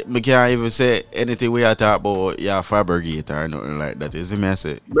 Me can't even say anything we are talk about fabricate or nothing like that. You see me, I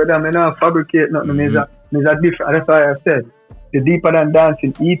say? Brother, I don't fabricate nothing. It's a different. That's why I said the Deeper Than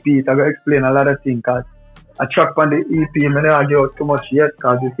Dancing EP is going to explain a lot of things. Cause a track on the EP, I don't give out too much yet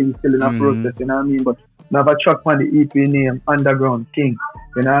because the thing's still in a process. You know what I mean? But I have a track on the EP named Underground King.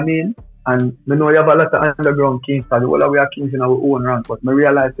 You know what I mean? And I know you have a lot of underground kings because all of we are kings in our own rank. But I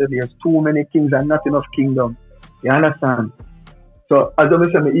realize that there's too many kings and not enough kingdom. You understand? So as I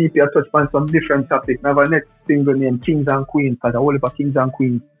say, my EP, I touch on some different topics. I have a next single named Kings and Queens because I all about kings and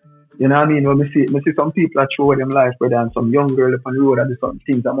queens. You know what I mean? When I see some people that show them life, brother, and some young girl up on the road that do some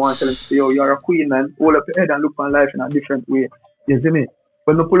things. I want to tell them, say, yo, you're a queen, man. Hold up your head and look on life in a different way. You see me?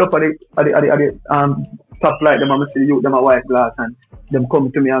 When I pull up at the top light, them, I see you, them a white glass, and them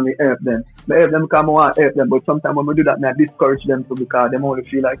come to me and me help them. I help them because I want to help them, but sometimes when I do that, I discourage them too because they only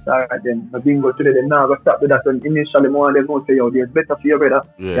feel like sorry at them. I bingo today, they now go stop with that. And initially, more they're going to say, yo, there's better for you, brother.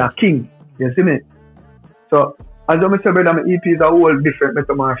 Yeah. You're king. You see me? So, as I say, brother, my EPs are all different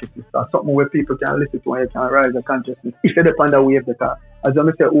metamorphoses. That's something where people can listen to and you can rise their consciousness. If they depend on the wave, because as I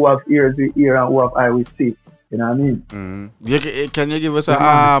say, who have ears will hear and who have eyes will see. You know what I mean? Mm-hmm. Can you give us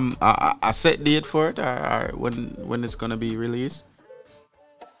a set date for it or when it's gonna be released?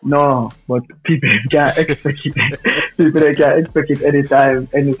 No, but people can't expect it. People can't expect it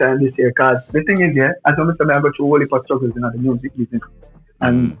anytime this year. Cause the thing is, as I say, I go through all the struggles in the music business,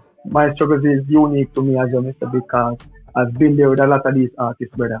 and my struggles is unique to me as a mister because I've been there with a lot of these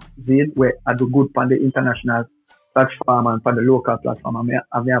artists, brother. Where I do good on the international platform and on the local platform. I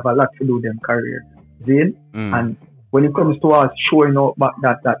have a lot to do with them career. And when it comes to us showing out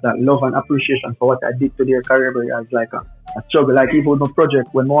that love and appreciation for what I did to their career, it's like a struggle. Like even with my project,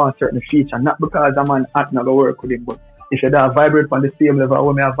 when I want a certain feature, not because I'm an act not to work with it, but if you don't vibrate on the same level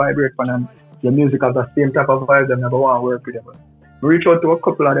when I vibrate on them, your music has the same type of vibe, I never want to work with them. I reach out to a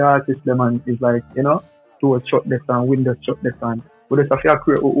couple of the artists, them, and it's like, doors shut this and windows shut this and we just have to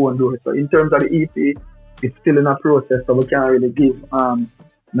create our own doors. So in terms of the EP, it's still in a process, so we can't really give a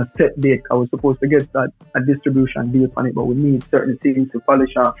set date. I was supposed to get a distribution deal on it, but we need certain things to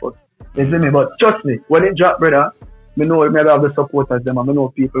polish off first. You see me? But trust me, when it drop, brother, I know maybe have the supporters them, I know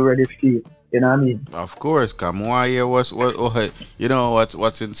people ready to feel. You know what I mean? Of course, come on here. What's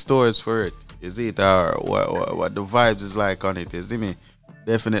in stores for it? Is it what the vibes is like on it? You see me?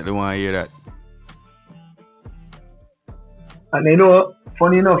 Definitely want to hear that. And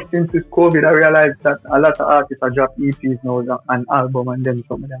funny enough, since this COVID, I realized that a lot of artists are dropping EPs now, an album, and then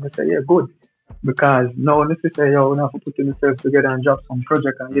some of them I say, yeah, good. Because now they say, yo, we have to put themselves together and drop some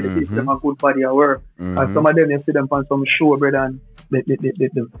project and give them a good body of work. And some of them, you see them on some show, brother, and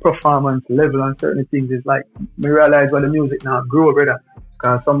the performance level and certain things is like, me realize when the music now grow, brother.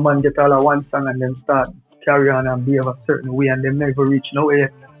 Because some man get all of one song and then start carry on and behave a certain way and they never reach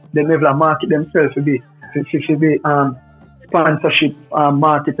nowhere. They never market themselves to be sponsorship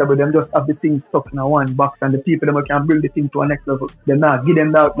marketable. Them just have the thing stuck in a one box and the people them can bring the thing to a next level. They not give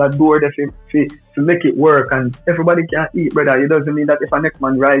them that door there to make it work and everybody can eat, brother. It doesn't mean that if a next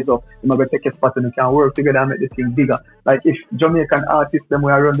man rise up, they're going to take a spot and they can work together and make the thing bigger. Like if Jamaican artists them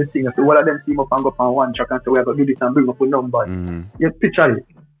will run the thing and so all of them team up and go on one track and say we have to do this and bring up a numbers. You picture it.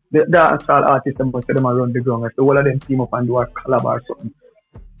 The dancehall artists them will say them run the ground and so all of them team up and do a collab or something.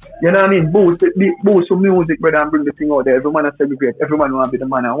 You know what I mean? Boost some music, brother, and bring the thing out there. Every man has segregate. Every man want to be the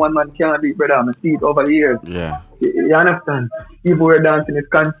man. And one man can't be, brother. I see it over the years. Yeah. You understand? Even where dancing is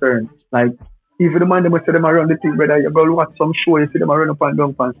concerned. Like, even the man, they must say them around the thing, brother. You go watch some show, you see them run up and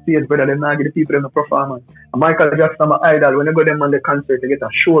down on stage, brother. They not give the people them a performance. And Michael Jackson, my idol, when they go them on the concert, they get a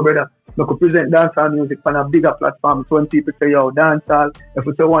show, brother. They could present dancehall music on a bigger platform. So when people say, yo, dancehall, if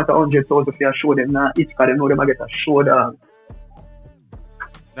we say want 100,000 for a show, them not each because they know them I get a show, dog.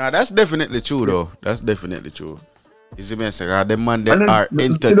 Now that's definitely true though. That's definitely true. You see me say, the man that are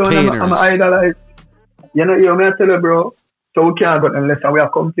entertainers. I'm idolize. You know me I tell you, bro. So we can't go unless we are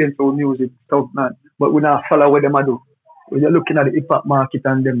complaining to music stuff, man. But we not follow what them I do. When you're looking at the hip hop market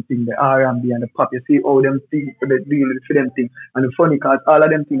and them thing, the R&B and the pop, you see all them things for the deal for them thing. And the funny cause all of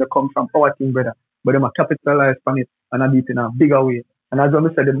them things that come from our thing, brother. But them are capitalized on it and are in a bigger way. And as I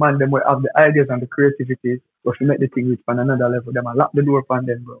said, the man them will have the ideas and the creativity, but to make the thing reach on another level, them will lock the door upon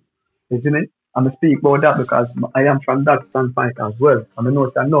them, bro. You see me? I'm going to speak about that because I am from that standpoint as well. I know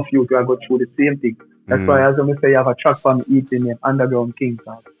that enough youth who are going through the same thing. That's why, as I say, you have a track from EP named Underground Kings.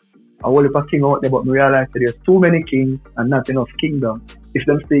 I hold up a king out there, but I realize that there's too many kings and not enough kingdom. If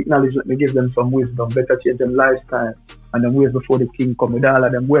them speak knowledge, let me give them some wisdom. Better change them lifestyle and them ways before the king come with all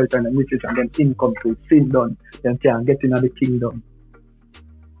of them wealth and them riches and them income to sin done. Then can get into the kingdom.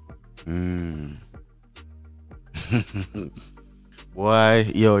 Why,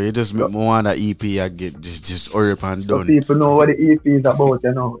 yo, you just make me want that EP I get just hurry up and done. So people know what the EP is about,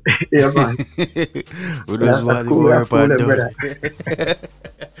 you know. Yeah, man. We just want to hurry up and done.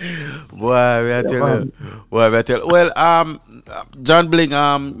 Boy, we are telling. Well, John Bling,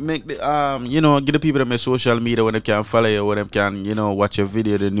 make the give the people them social media when they can follow you, when they can, watch your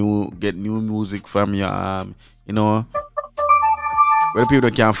video, get new music from you, where the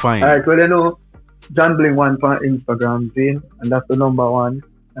people can find. Alright, well, John Bling 1 on Instagram, Zane, and that's the number 1.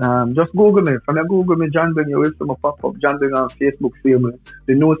 Just Google me. From your Google me, John Bling, you will see my pop up. John Bling on Facebook, see me.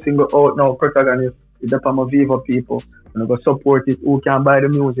 The new single out now, Protagonist, is up on my Viva people. And I go support it. Who can buy the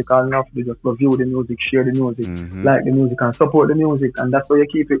music? All enough to just go view the music, share the music, like the music, and support the music. And that's why you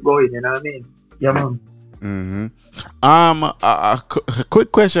keep it going, you know what I mean? Yeah, man. A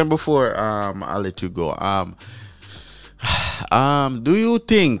quick question before I'll let you go. Do you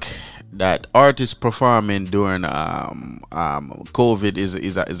think that artists performing during COVID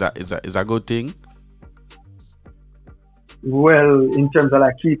is a good thing? Well, in terms of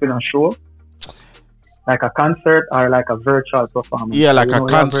like keeping a show, like a concert or like a virtual performance. Yeah, like a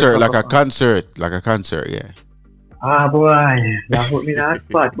concert, yeah. Ah, boy, that put me in that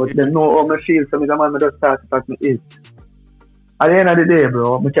spot. But they know how I feel, so I'm just start as me is. At the end of the day,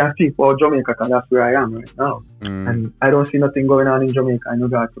 bro, I can speak for Jamaica because that's where I am right now. And I don't see nothing going on in Jamaica in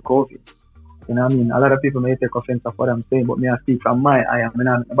regards to COVID. You know what I mean? A lot of people may take offense of what I'm saying, but me I speak from my eye.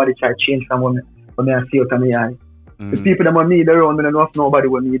 Nobody try to change from what me I see out of my eye. The people that want me their own, I don't know if nobody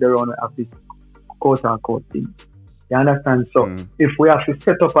will need their own with this quote-unquote thing. You understand? So if we have to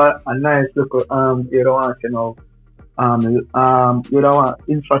set up a nice little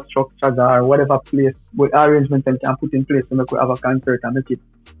infrastructures or whatever place with arrangement and can put in place to make we have a concert and make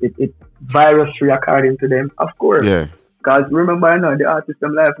it virus free according to them, of course. Yeah. Because remember the artist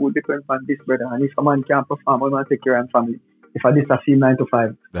them life will depend on this, brother. And if a man can't perform, we want to take care of family. If I this a feel 9 to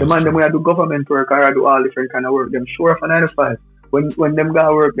 5. The man them we do government work or do all different kind of work, them sure for 9 to 5. When them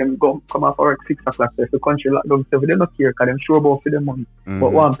go work, them come off work 6 o'clock. If the country lock down, so they don't care because them sure about for them money.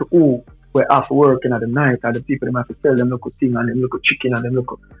 But want to we're off working at the night, and the people them have to sell them local thing and them local chicken and them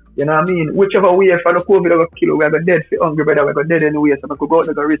local. You know what I mean? Whichever way for the COVID we kill, we are dead for hungry, brother. We are dead anyway, so we could go out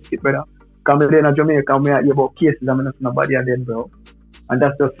and go risk it, brother. Come in Jamaica, we are about cases, and we not nobody are dead, bro. And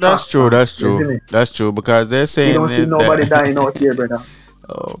that's just that's true. That's true because they're saying you don't see nobody dying out here, brother.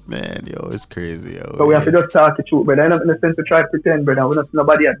 Oh man, yo, it's crazy. Yo, so we have to just talk the truth, brother. I'm not in the sense to try to pretend, brother. We not see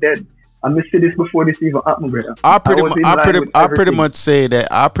nobody are dead. And I see this before this even happened, brother. I pretty much say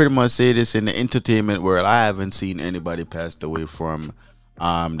this in the entertainment world. I haven't seen anybody passed away from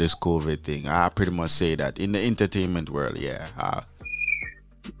this COVID thing. I pretty much say that in the entertainment world, yeah.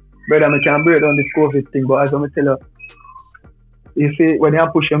 Brother, I can't break down this COVID thing, but as I'm tell you see, when you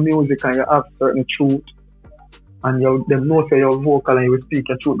push your music and you have certain truth, and them know say you're vocal and you will speak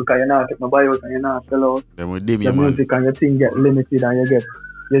your truth because you're not take my bios and you're not sell out your music and your thing get limited and you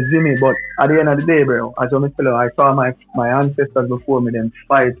see me. But at the end of the day, bro, as I'm tell you, I saw my ancestors before me them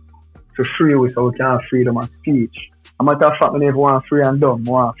fight for free so we can have freedom of speech. A matter of fact, I never want free and dumb,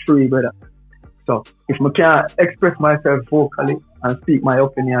 I want free, brother. So if I can't express myself vocally and speak my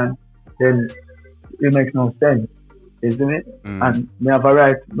opinion, then it makes no sense. Isn't it? And I have a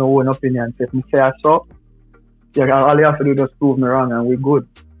right to my own opinion. So if I say so, all you have to do is just prove me wrong and we're good.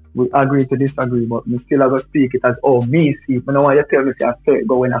 We agree to disagree, but we still have to speak it as me see it. I don't want you to tell me say I say it,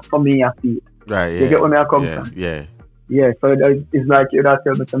 but when it's for me, I see it. Right, yeah. You get where I come from? Yeah. Yeah, so it's like you that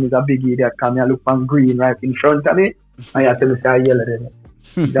tell me something's a big idiot, come here look on green right in front of me, and you tell me say I yell at it.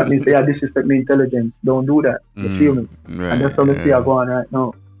 That means you disrespect me intelligence. Don't do that. You feel me? Right, and that's how I see I go on right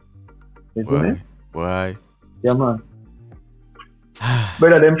now. You see me? Why? Yeah, man.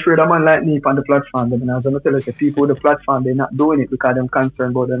 Brother, them afraid a man like me on the platform. And as I'm tell you, the people on the platform, they're not doing it because they're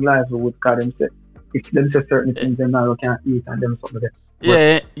concerned about their lives or because them say, if them say certain things, they now can't eat and them something like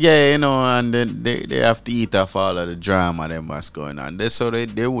that. Yeah, and then they have to eat off all of the drama them what's going on.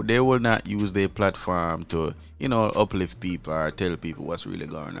 They will not use their platform to, uplift people or tell people what's really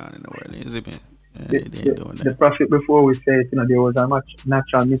going on in the world. Is it, man? The prophet before we said, there was a much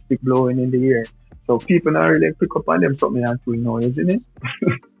natural mystic blowing in the air. So people not really pick up on them something until isn't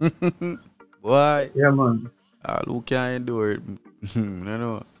it? Why? Yeah, man. Who can endure it?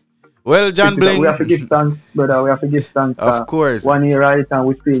 No. Well, John Bling. We have to give thanks, brother. We have to give thanks. Of course. 1 year right and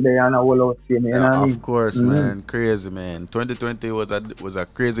we still there and I will out see me. You know what I mean? Of course, man. Crazy, man. 2020 was a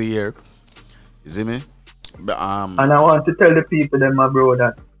crazy year. You see me? But, and I want to tell the people, them, my bro,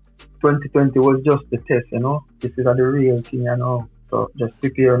 that 2020 was just the test, you know. This is the real thing, you know. So just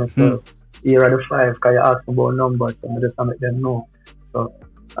prepare yourself. Here are the 5, because you asked about numbers, and I just want to make them know. So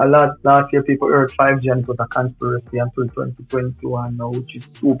a lot last year people heard 5 gens was a conspiracy until 2021 now, which is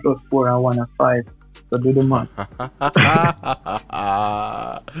 2 plus 4 and 1 and 5. So do the math.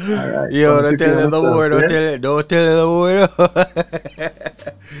 Alright. Yo, don't tell them the word. Don't tell them the word.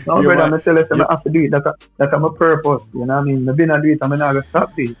 No, brother, I'm tell you I have to do it. That's my purpose. You know what I mean? I've been to do it, I'm not going to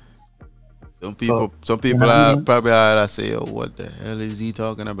stop it. Some people are probably say, oh, what the hell is he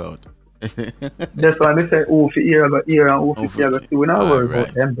talking about? That's why I say, oh, for ear, I got ear, and oh, for ear, I got see. We're not worried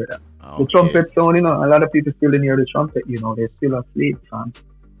about them, brother. Okay. The trumpet sound, you know, a lot of people still didn't hear the trumpet, you know, they're still asleep, fam.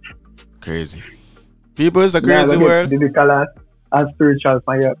 Crazy. People, it's a crazy world. Biblical and spiritual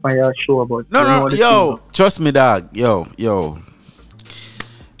for your show, but no, yo, trust me, dog. Yo.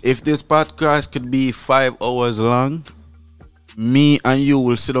 If this podcast could be 5 hours long, me and you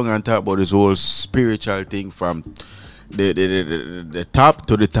will sit down and talk about this whole spiritual thing from the top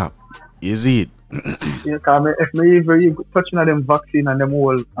to the top. You see it? Yeah, because if you touching on them vaccine and them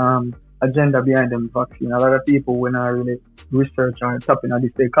whole agenda behind them vaccine, a lot of people when I really research or tapping on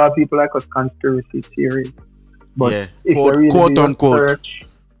this, they call people like us conspiracy theories. But yeah, if they really quote unquote. Research,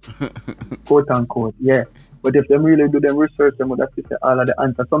 quote unquote, yeah. But if they really do them research, they would have to say all of the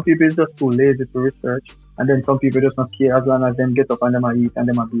answers. Some people is just too lazy to research, and then some people just not care as long as them get up and them a eat and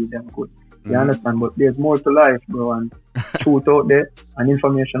them a be them good. You understand? But there's more to life, bro, and truth out there and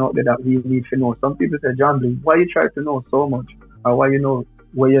information out there that we need to know. Some people say, John Bling, why you try to know so much? Or why you know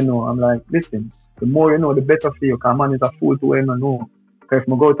where you know? I'm like, listen, the more you know, the better for you, because man is a fool to where you know. Because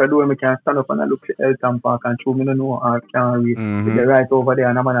if I go to do it, I can stand up and I look at Elton Park and show me no know or can't read. They're right over there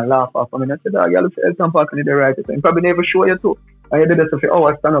and I'm going to laugh off. I mean, I said, oh, you look at Elton Park and they're right. So I'm probably never show you too. And you did this and say, oh,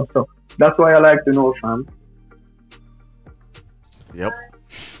 I stand up. So that's why I like to know, fam. Yep.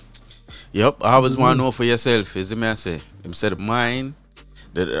 I always want to know for yourself. Is it me I say? Instead of mind,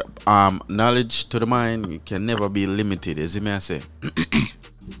 the knowledge to the mind can never be limited. Is it me I say?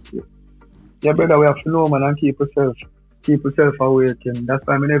 Yeah, brother, we have to know, man, and keep yourself awake. And that's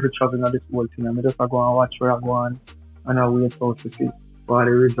why I never traveling on this whole thing. I just go and watch where I go on and I wait out to see what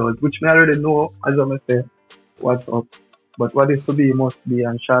the results, which I already know, as I say, what's up. But what is to be must be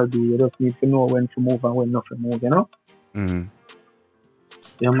and shall be. You just need to know when to move and when not to move, you know? Mm-hmm.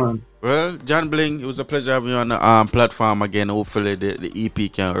 Yeah, man. Well, John Bling, it was a pleasure having you on the platform again. Hopefully the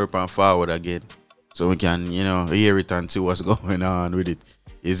EP can up and forward again, so we can, hear it and see what's going on with it.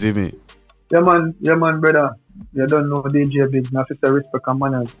 You see me? Yeah, man, brother. You don't know DJ Big, not to say respect and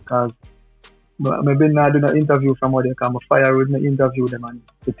manners, because I've been now doing an interview from what they come fire with me interview them, and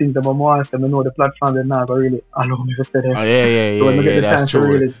the things that I'm asking, I know the platform they're not really allow me to say them. Oh, yeah, so when I get the that's chance true. to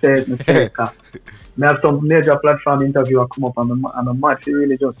really say it, I have some major platform interview and come up and I'm mad to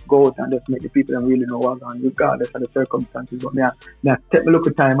really just go out and just make the people that really know what's on, regardless of the circumstances. But I take me look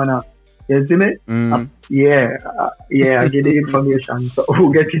at time and you see me? I get the information. So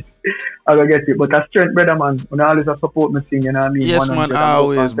who get it? I will get it. But that's strength, brother, man. When I always support me thing, you know what I mean? Yes, man,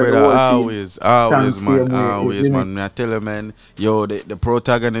 always, brother. Always, man. I tell you, man, yo, the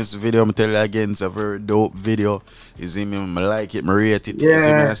protagonist video, I'm telling you again, it's a very dope video. You see me? I like it, I rate it. You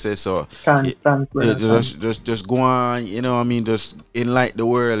see me? I say so. Thanks, brother. Just go on, you know what I mean? Just enlighten the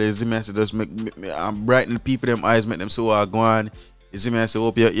world. You see me? I say, just make brighten the people, them eyes, make them so go on. You see me? I say,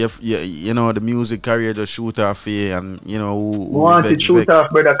 hope you know, the music career just shoot off here, and who want to shoot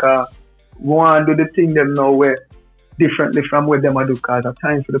off, brother, because we want to do the thing them now where differently from what them I do, because at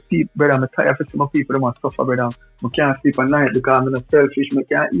times for the people, brother, I'm tired for some people them suffer, brother. I can't sleep at night because I'm not selfish, I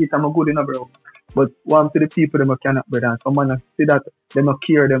can't eat, I'm good enough, bro. But want to the people them I cannot, brother. Some man see that them a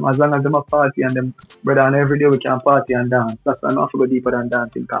care them as long as them a party and them, brother, and every day we can party and dance. That's why I not go deeper than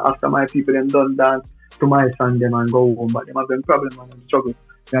dancing, because after my people them done dance to my son them and go home, but them have been problem and struggle.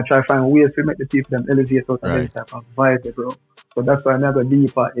 I try to find ways to make the people them elevate out of any type of vibe, bro. So that's why I never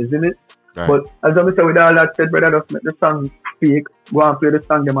deeper, isn't it? Right. But as I say with all that said, brother, just make the song speak. Go and play the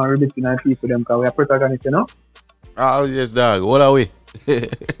song them and release in our people them, because we are protagonists, you know? Oh yes, dog. What are we?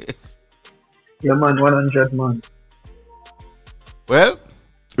 Yeah, man, 100, man. Well,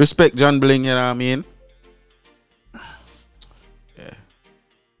 respect John Bling, you know what I mean?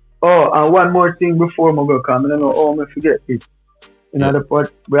 Oh, and one more thing before I go, because I don't know how I forget it. In other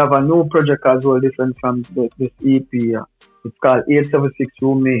part, we have a new project as well, different from this EP. It's called 876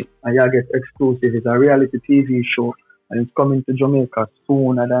 Roommate, and you get exclusive. It's a reality TV show, and it's coming to Jamaica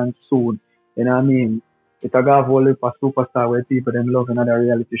sooner than soon. You know what I mean? It's a go whole heap of superstar where people them love another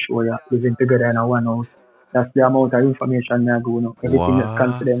reality show, yeah, living together in a one house. That's the amount of information I go now. Everything is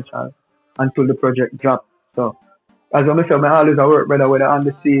confidential until the project drops. So, as I say, I always work, whether on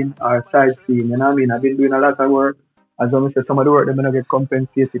the scene or side scene. You know what I mean? I've been doing a lot of work. As I say, some of the work I'm going to get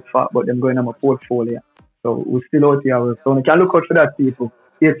compensated for, but them going on my portfolio. So, we're still out here. So, you can look out for that, people.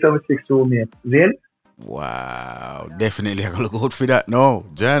 8762, mate. Zane? Wow, definitely I gotta look out for that. No,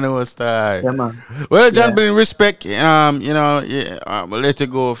 John was style. Yeah, man. Well, John, bring respect. You know, we'll let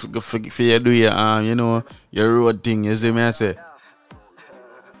it go for you do your you know, your road thing. You see me? I say.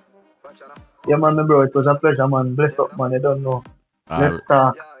 Yeah, man, bro. It was a pleasure, man. Bless up, man. I don't know. Let's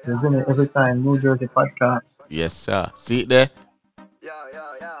talk. You're doing it every time. New Jersey podcast. Yes, sir. See it there.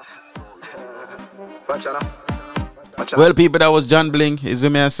 Well, people, that was John Bling. You see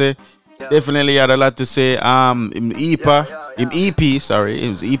me? I say. Definitely had a lot to say. It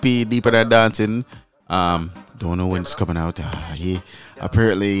was EP Deeper Than Dancing. Don't know when it's coming out. He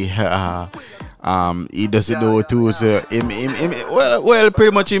apparently he doesn't know too. So well,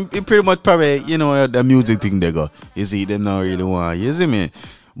 pretty much probably, you know, the music thing they go. You see, they don't really want. You see me?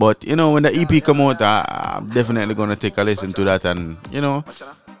 But you know, when the EP come out, I'm definitely gonna take a listen to that, and you know.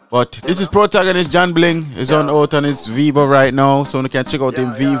 But this is Protagonist John Bling. It's on out on his Vivo right now, so you can check out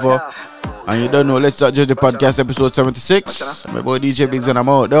him Vivo. And you don't know, Let's Start Judge the Podcast episode 76. My boy DJ Biggs and I'm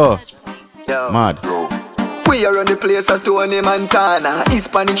out though. Mad. We are on the place at Tony Montana.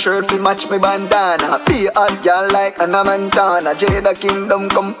 Hispanic shirt fi match me bandana. Be a hot girl like Anna Montana. Jada Kingdom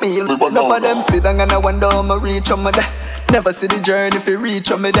come peel. Enough of them sit down and I wonder how me reach on me there. Never see the journey fi reach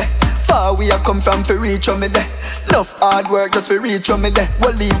on me there. Far we a come from fi reach on me there. Enough hard work just fi reach on me there.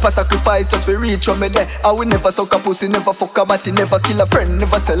 One leap of sacrifice just fi reach on me there. I will never suck a pussy, never fuck a body, never kill a friend,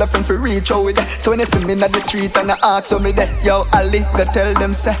 never sell a friend fi reach out with there. So when you see me in the street and I ask on me there, yo Ali, go tell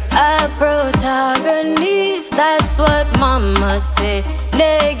them say a protagonist, that's what mama say.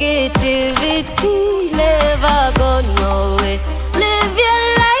 Negativity never go nowhere. Live your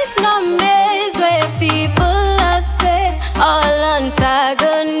life, no maze where people are say. All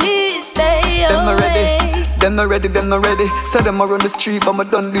antagonists stay them away. not ready, them not ready, them not ready. Say them around the street, but I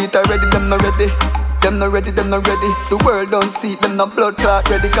done do it already. Them not ready, them not ready, them not ready. The world don't see them not blood clot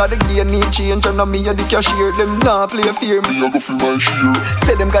ready. Cause the game need change and me and the cashier. Them not play fear, me I go feel my share.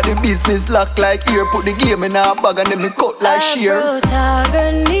 Say them got the business locked like ear. Put the game in a bag and them me cut like shear.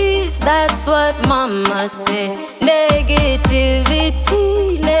 Protagonist, that's what mama say.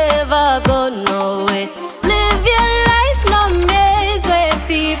 Negativity never go nowhere. Live your life, no maze where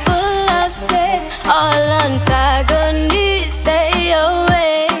people are say. All antagonists stay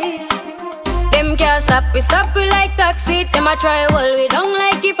away. Them can't stop we like taxi. Them a try hold we down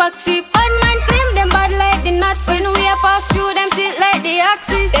like epoxy. Bad man claim them bad like the nuts. When we a pass through them tilt like the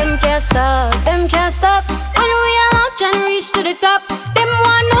axis. Them can't stop. When we a launch and reach to the top. Them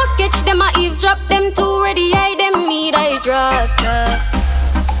want no catch, them a eavesdrop. Them too ready, I them need I drop.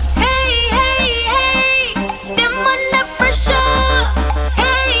 Hey, hey, hey, them under pressure.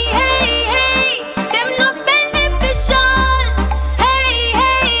 Hey, hey, hey, them not beneficial. Hey,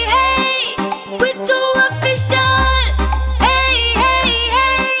 hey, hey, we too official. Hey, hey,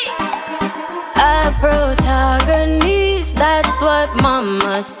 hey, a protagonist, that's what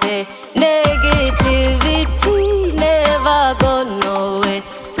mama say. Negativity never go nowhere.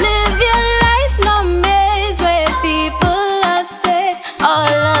 Live your life, no maze where people are say.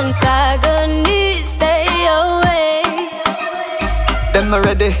 All antagonists stay away. Them not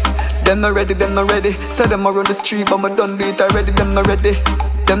ready, them not ready, them not ready. Say them around the street, but I done do it already. Them not ready,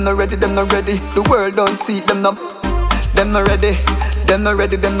 them not ready, them not ready. The world don't see them not. Them not ready, them not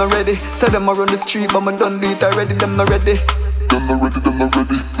ready, them not ready. Say them around the street, but I done do it already. Them not ready, them not ready, them not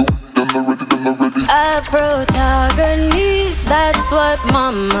ready. Them not ready, them not ready. A protagonist, that's what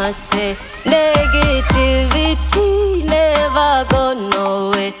mama say. Negativity never go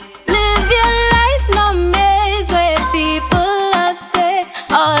nowhere. Live your life, no maze where people are say.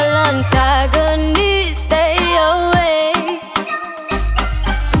 All antagonists stay away.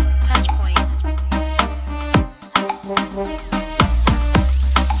 Touch point.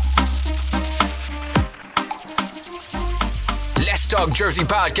 Let's Talk Jersey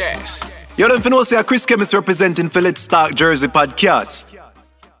Podcast. You don't know say Chris Chemist representing for Let's Talk Jersey Podcast.